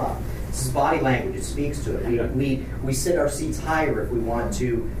on the top. This is body language. It speaks to it. We sit our seats higher if we want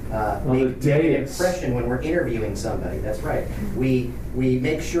to make an impression when we're interviewing somebody. That's right. We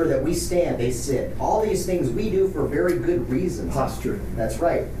make sure that we stand, they sit. All these things we do for very good reasons. Posture. That's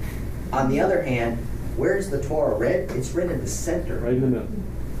right. On the other hand, where's the Torah read? It's read in the center. Right in the middle.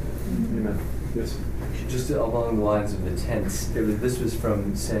 Amen. Yes. Just along the lines of the tents, this was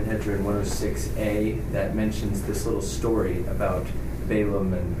from Sanhedrin 106a that mentions this little story about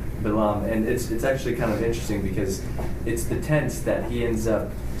Balaam and Bilam, and it's actually kind of interesting because it's the tents that he ends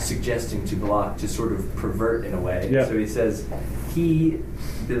up suggesting to Balak to sort of pervert in a way. Yeah. So he says,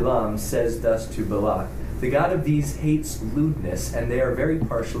 Bilam, says thus to Balak, the god of these hates lewdness, and they are very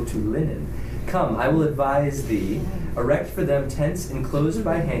partial to linen. Come, I will advise thee, erect for them tents enclosed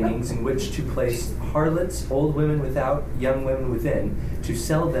by hangings in which to place harlots, old women without, young women within, to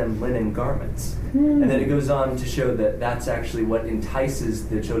sell them linen garments. And then it goes on to show that that's actually what entices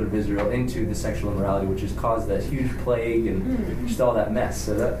the children of Israel into the sexual immorality, which has caused that huge plague and just all that mess.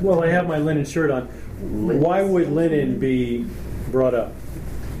 So that, well, I have my linen shirt on. Why would linen be brought up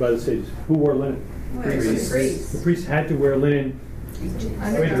by the sages? Who wore linen? Priests. The priests had to wear linen.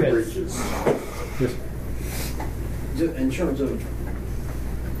 Yes. In terms of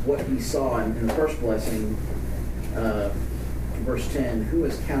what he saw in the first blessing, verse 10, who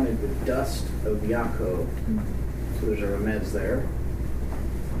has counted the dust of Yaakov? So there's a remez there.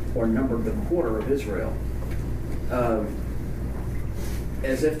 Or numbered the quarter of Israel.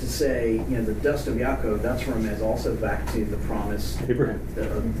 As if to say, the dust of Yaakov, that's a remez also back to the promise Abraham.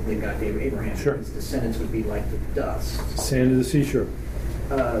 That God gave Abraham. Sure. His descendants would be like the dust. Sand of the seashore.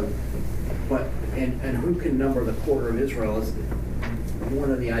 But who can number the quarter of Israel? Is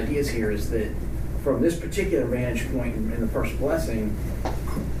one of the ideas here is that from this particular vantage point in the first blessing,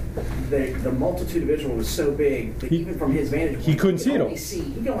 the multitude of Israel was so big that even from his vantage point, he couldn't see it all.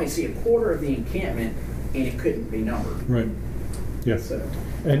 He could only see a quarter of the encampment, and it couldn't be numbered. Right. Yes. So.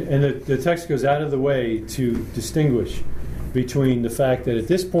 And the text goes out of the way to distinguish between the fact that at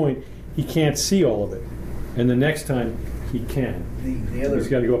this point he can't see all of it, and the next time he can. The other, he's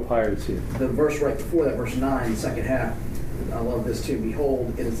got to go up higher to see it. The verse right before that, verse 9, the second half, I love this too.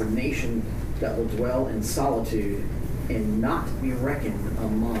 Behold, it is a nation that will dwell in solitude and not be reckoned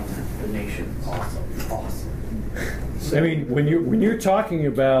among the nations. Awesome. So, when you're talking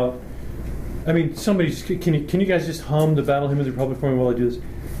about, can you guys just hum the Battle Hymn of the Republic for me while I do this?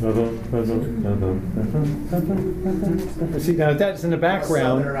 See, now that's in the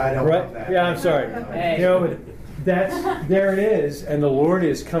background, right? Yeah, I'm sorry. You know, but that's there it is, and the Lord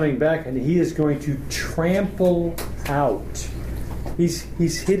is coming back, and He is going to trample out.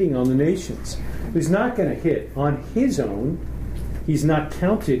 He's hitting on the nations. He's not going to hit on His own. He's not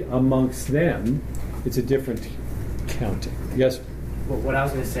counted amongst them. It's a different counting. Yes? Well, what I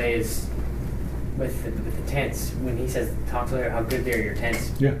was going to say is, with the tents, when he says, talk to how good they are, your tents.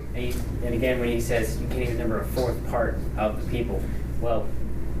 Yeah. And again, when he says you can't even number a fourth part of the people. Well,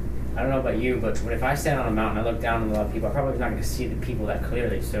 I don't know about you, but if I stand on a mountain, I look down on a lot of people, I probably not going to see the people that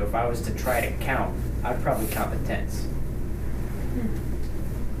clearly. So if I was to try to count, I'd probably count the tents.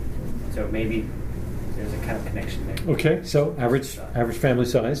 So maybe there's a kind of connection there. Okay, so average family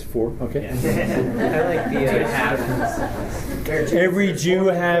size, 4. Okay. Yeah. I like the every Jew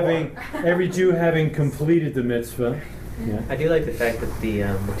having completed the mitzvah. Yeah. I do like the fact that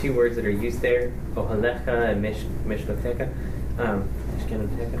the 2 words that are used there, ohalecha and mishlotecha,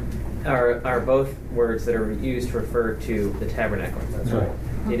 are both words that are used to refer to the tabernacle. That's right.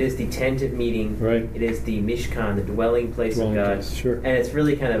 It is the tent of meeting. Right. It is the mishkan, the dwelling place of God. Sure. And it's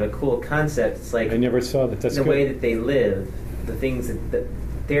really kind of a cool concept. It's like I never saw that. That's the good. way that they live, the things that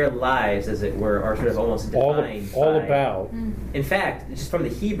their lives, as it were, are sort of almost defined. All by, about. In fact, just from the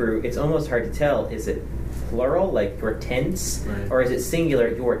Hebrew, it's almost hard to tell. Is it plural, like your tents, or is it singular,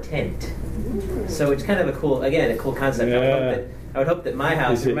 your tent? So it's kind of a cool concept. Yeah. I would hope that my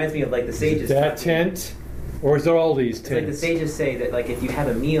house reminds me of like the sages. That tent, or is there all these tents? It's like the sages say that like if you have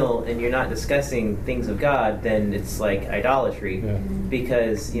a meal and you're not discussing things of God, then it's like idolatry,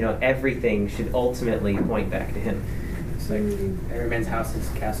 because everything should ultimately point back to Him. It's like every man's house is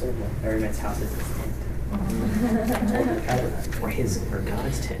castle, every man's house is his tent. or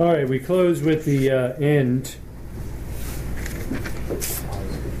God's tent. All right, we close with the end.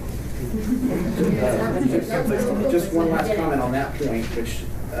 Just one last comment on that point, which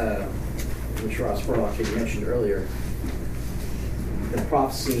Ross Furlock had mentioned earlier. The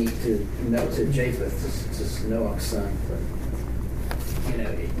prophecy to Japheth, to Noah's son.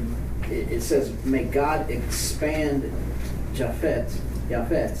 It says, "May God expand Japhet.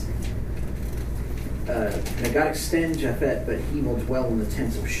 May God extend Japhet, but he will dwell in the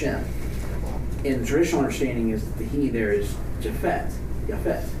tents of Shem." In the traditional understanding is that the he there is Japhet.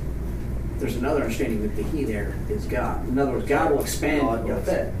 There's another understanding that the he there is God. In other words, God will expand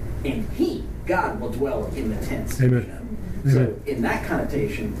Japhet, and God will dwell in the tents. Amen. So in that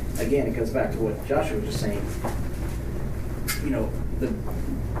connotation, again, it goes back to what Joshua was just saying.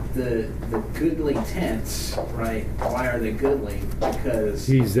 The goodly tents, right? Why are they goodly? Because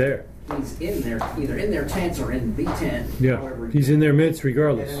He's there. He's in there, either in their tents or in the tent. Yeah, He's in their midst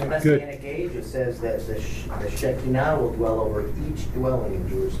regardless. And in the Good. Messianic age, it says that the Shekinah will dwell over each dwelling in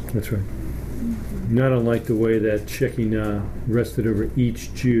Jerusalem. That's right. Not unlike the way that Shekinah rested over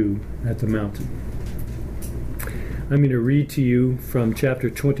each Jew at the mountain. I'm going to read to you from chapter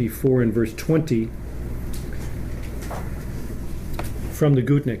 24 and verse 20 from the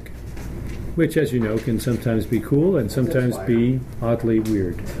Gutnick, which, as you know, can sometimes be cool and sometimes be oddly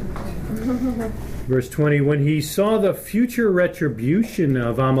weird. Verse 20, when he saw the future retribution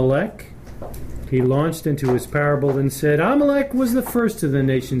of Amalek, he launched into his parable and said, Amalek was the first of the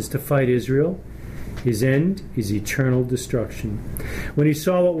nations to fight Israel. His end is eternal destruction. When he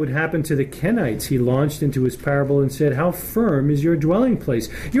saw what would happen to the Kenites, he launched into his parable and said, how firm is your dwelling place?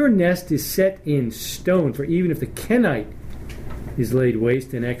 Your nest is set in stone, for even if the Kenite is laid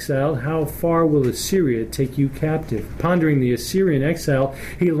waste and exiled, how far will Assyria take you captive? Pondering the Assyrian exile,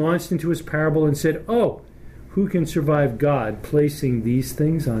 he launched into his parable and said, oh, who can survive God placing these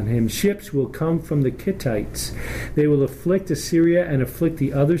things on him? Ships will come from the Kittites. They will afflict Assyria and afflict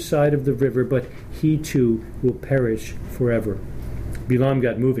the other side of the river, but he too will perish forever. Balaam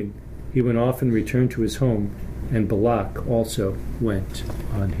got moving. He went off and returned to his home, and Balak also went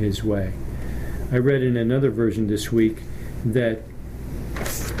on his way. I read in another version this week that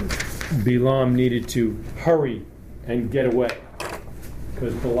Balaam needed to hurry and get away,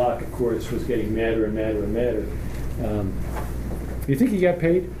 because Balak, of course, was getting madder and madder and madder. You think he got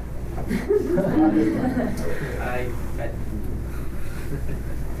paid?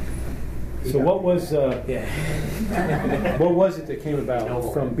 So what was what was it that came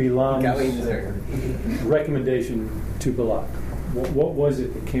about from Balaam's recommendation to Balak? What was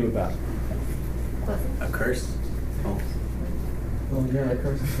it that came about? A curse. Oh yeah, a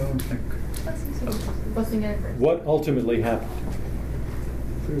curse is gone. What ultimately happened?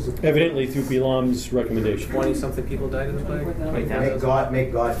 Evidently through Balaam's recommendation. 20-something people died in the plague.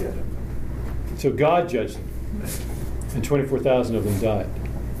 Make God judge them. So God judged them, and 24,000 of them died.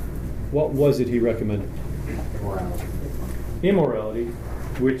 what was it he recommended? Immorality,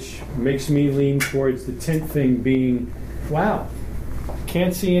 which makes me lean towards the tent thing being, wow,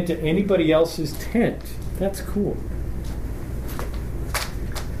 can't see into anybody else's tent. That's cool.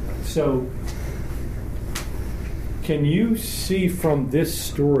 So, can you see from this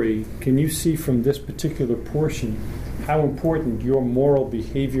story, can you see from this particular portion how important your moral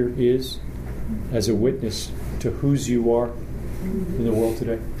behavior is as a witness to whose you are in the world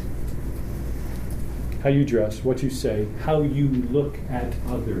today? How you dress, what you say, how you look at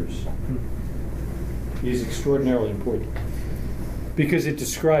others is extraordinarily important because it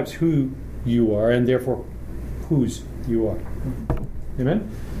describes who you are and therefore whose you are. Amen?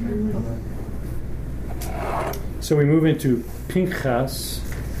 So we move into Pinchas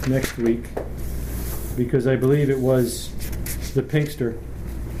next week because I believe it was the pinkster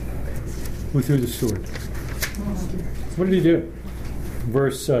who threw the sword. What did he do?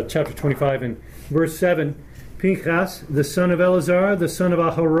 Chapter 25 and verse 7, Pinchas, the son of Eleazar, the son of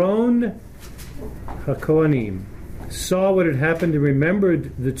Aharon, HaKohanim, saw what had happened and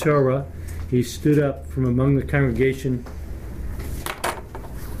remembered the Torah. He stood up from among the congregation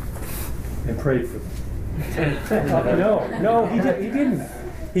and prayed for them. No, he didn't.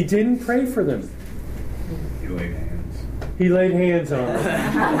 He didn't pray for them. He laid hands. He laid hands on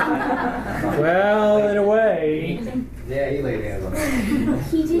them. Well, in a way. Yeah, he laid hands on them.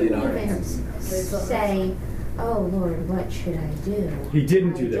 He didn't even say, "Oh Lord, what should I do?" He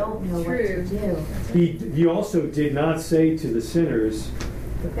didn't do that. I don't know what to do. He also did not say to the sinners,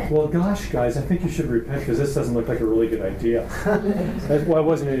 well, gosh, guys, I think you should repent because this doesn't look like a really good idea. That's why I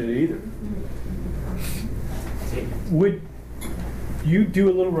wasn't in it either. Would you do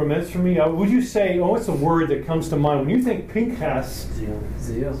a little romance for me? Would you say, what's the word that comes to mind? When you think Pinchas,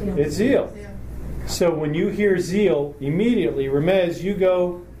 Zeal. It's zeal. So when you hear zeal, immediately, Remez, you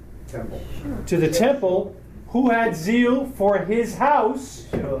go to the temple. Who had zeal for his house?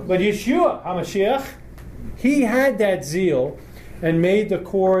 But Yeshua, HaMashiach, he had that zeal and made the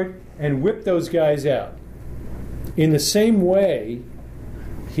cord and whipped those guys out. In the same way,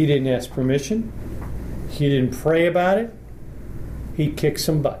 he didn't ask permission. He didn't pray about it. He kicked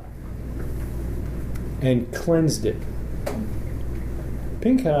some butt and cleansed it.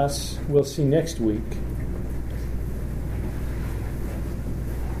 Pinchas, we'll see next week,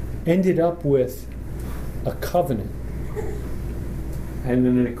 ended up with a covenant and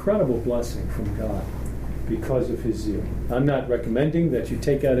an incredible blessing from God because of his zeal. I'm not recommending that you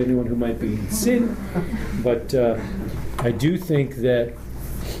take out anyone who might be in sin, but I do think that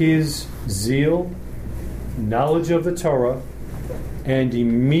his zeal, knowledge of the Torah, and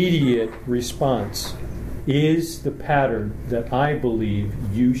immediate response is the pattern that I believe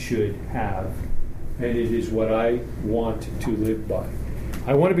you should have, and it is what I want to live by.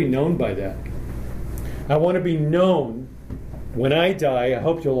 I want to be known by that. I want to be known when I die. I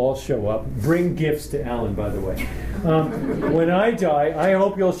hope you'll all show up. Bring gifts to Alan, by the way. When I die, I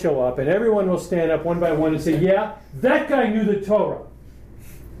hope you'll show up, and everyone will stand up one by one and say, yeah, that guy knew the Torah.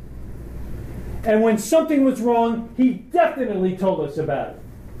 And when something was wrong, he definitely told us about it.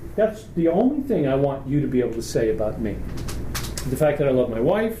 That's the only thing I want you to be able to say about me. The fact that I love my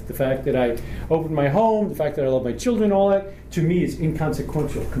wife, the fact that I opened my home, the fact that I love my children, all that, to me is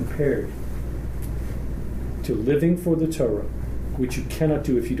inconsequential compared to living for the Torah, which you cannot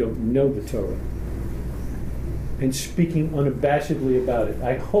do if you don't know the Torah, and speaking unabashedly about it.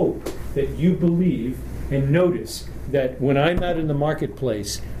 I hope that you believe and notice that when I'm out in the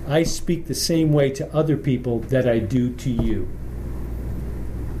marketplace, I speak the same way to other people that I do to you.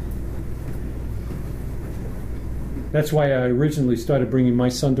 That's why I originally started bringing my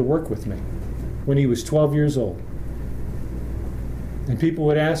son to work with me when he was 12 years old. And people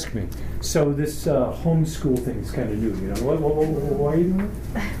would ask me, so this homeschool thing is kind of new, you know. Why are you doing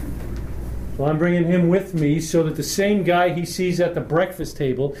it? Well, I'm bringing him with me so that the same guy he sees at the breakfast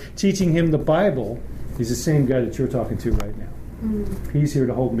table teaching him the Bible is the same guy that you're talking to right now. He's here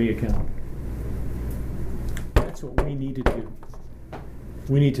to hold me accountable. That's what we need to do.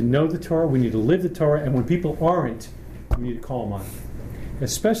 We need to know the Torah, we need to live the Torah, and when people aren't, we need to call them on it.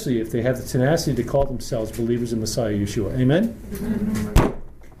 Especially if they have the tenacity to call themselves believers in Messiah Yeshua. Amen?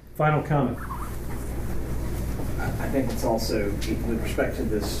 Final comment. I think it's also, with respect to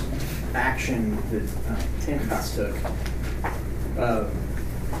this action that Pinchas took,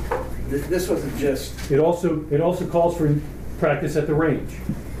 this wasn't just... It also calls for practice at the range.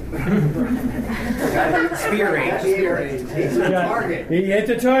 Spear range. He hit the target.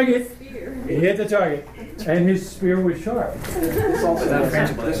 He hit the target. And his spear was sharp.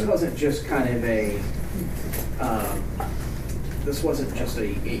 This wasn't just kind of a this wasn't just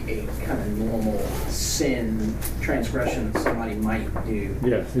a kind of normal sin transgression that somebody might do.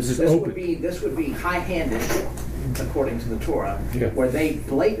 Yeah, this open. Would be high-handed, according to the Torah, where they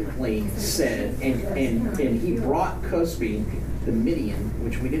blatantly said, and he brought Cosby, the Midian,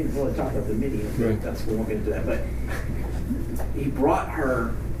 which we didn't really talk about the Midian, right. We won't get into that, but he brought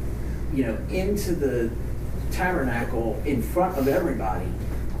her, into the tabernacle in front of everybody,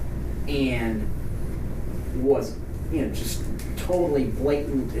 and was, just totally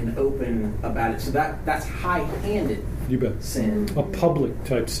blatant and open about it. So that's high-handed sin. A public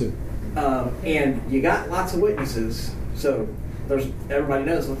type sin. And you got lots of witnesses, so everybody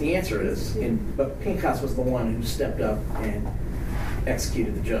knows what the answer is. But Pinchas was the one who stepped up and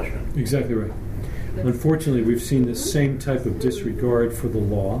executed the judgment. Exactly right. Unfortunately, we've seen the same type of disregard for the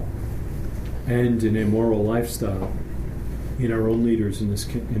law and an immoral lifestyle in our own leaders in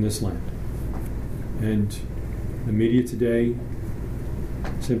this land. And the media today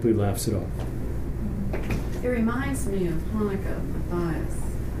simply laughs it off. It reminds me of Hanukkah, Matthias.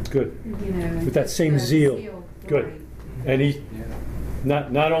 Good. With that same zeal. Good. And he,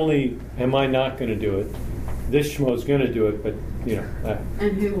 not only am I not going to do it, this schmo's going to do it, but,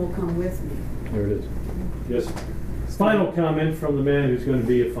 and who will come with me? There it is. Yes. Final comment from the man who's going to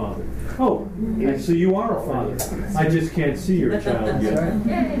be a father. Oh, and so you are a father. I just can't see your child yet.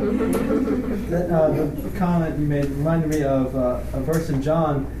 The comment you made reminded me of a verse in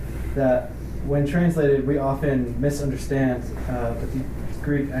John that, when translated, we often misunderstand, but the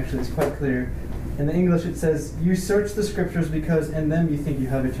Greek actually is quite clear. In the English it says, "You search the scriptures because in them you think you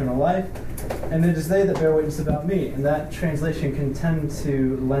have eternal life, and it is they that bear witness about me." And that translation can tend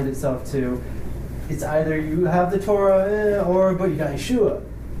to lend itself to, it's either you have the Torah but you got Yeshua.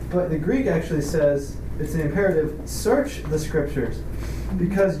 But the Greek actually says, it's an imperative, search the scriptures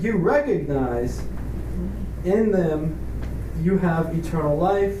because you recognize in them you have eternal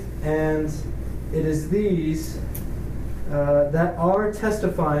life, and it is these that are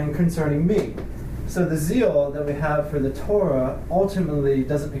testifying concerning me. So the zeal that we have for the Torah ultimately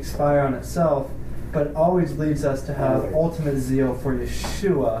doesn't expire on itself, but always leads us to have ultimate zeal for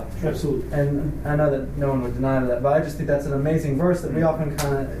Yeshua. Absolutely. And I know that no one would deny that, but I just think that's an amazing verse that we often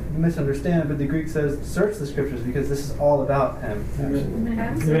kind of misunderstand. But the Greek says, search the scriptures because this is all about him.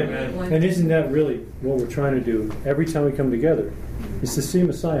 Amen. And isn't that really what we're trying to do every time we come together? Is to see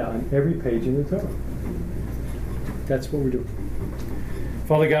Messiah on every page in the Torah. That's what we're doing.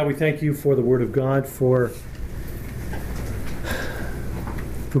 Father God, we thank you for the Word of God, for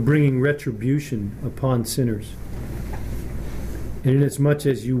bringing retribution upon sinners. And inasmuch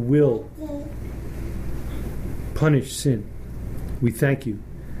as you will punish sin, we thank you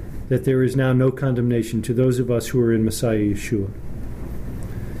that there is now no condemnation to those of us who are in Messiah Yeshua.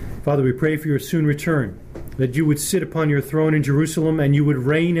 Father, we pray for your soon return, that you would sit upon your throne in Jerusalem and you would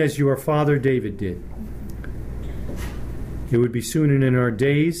reign as your father David did. It would be soon and in our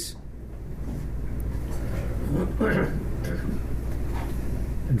days.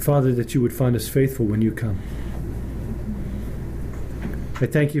 And Father, that you would find us faithful when you come. I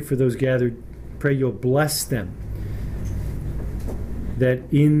thank you for those gathered. Pray you'll bless them, that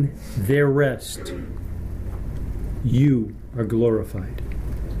in their rest you are glorified.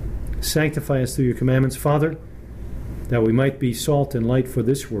 Sanctify us through your commandments, Father, that we might be salt and light for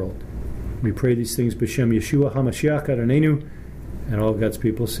this world. We pray these things b'Shem Yeshua HaMashiach Adonenu, and all God's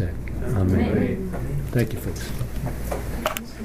people say, Amen. Thank you, folks.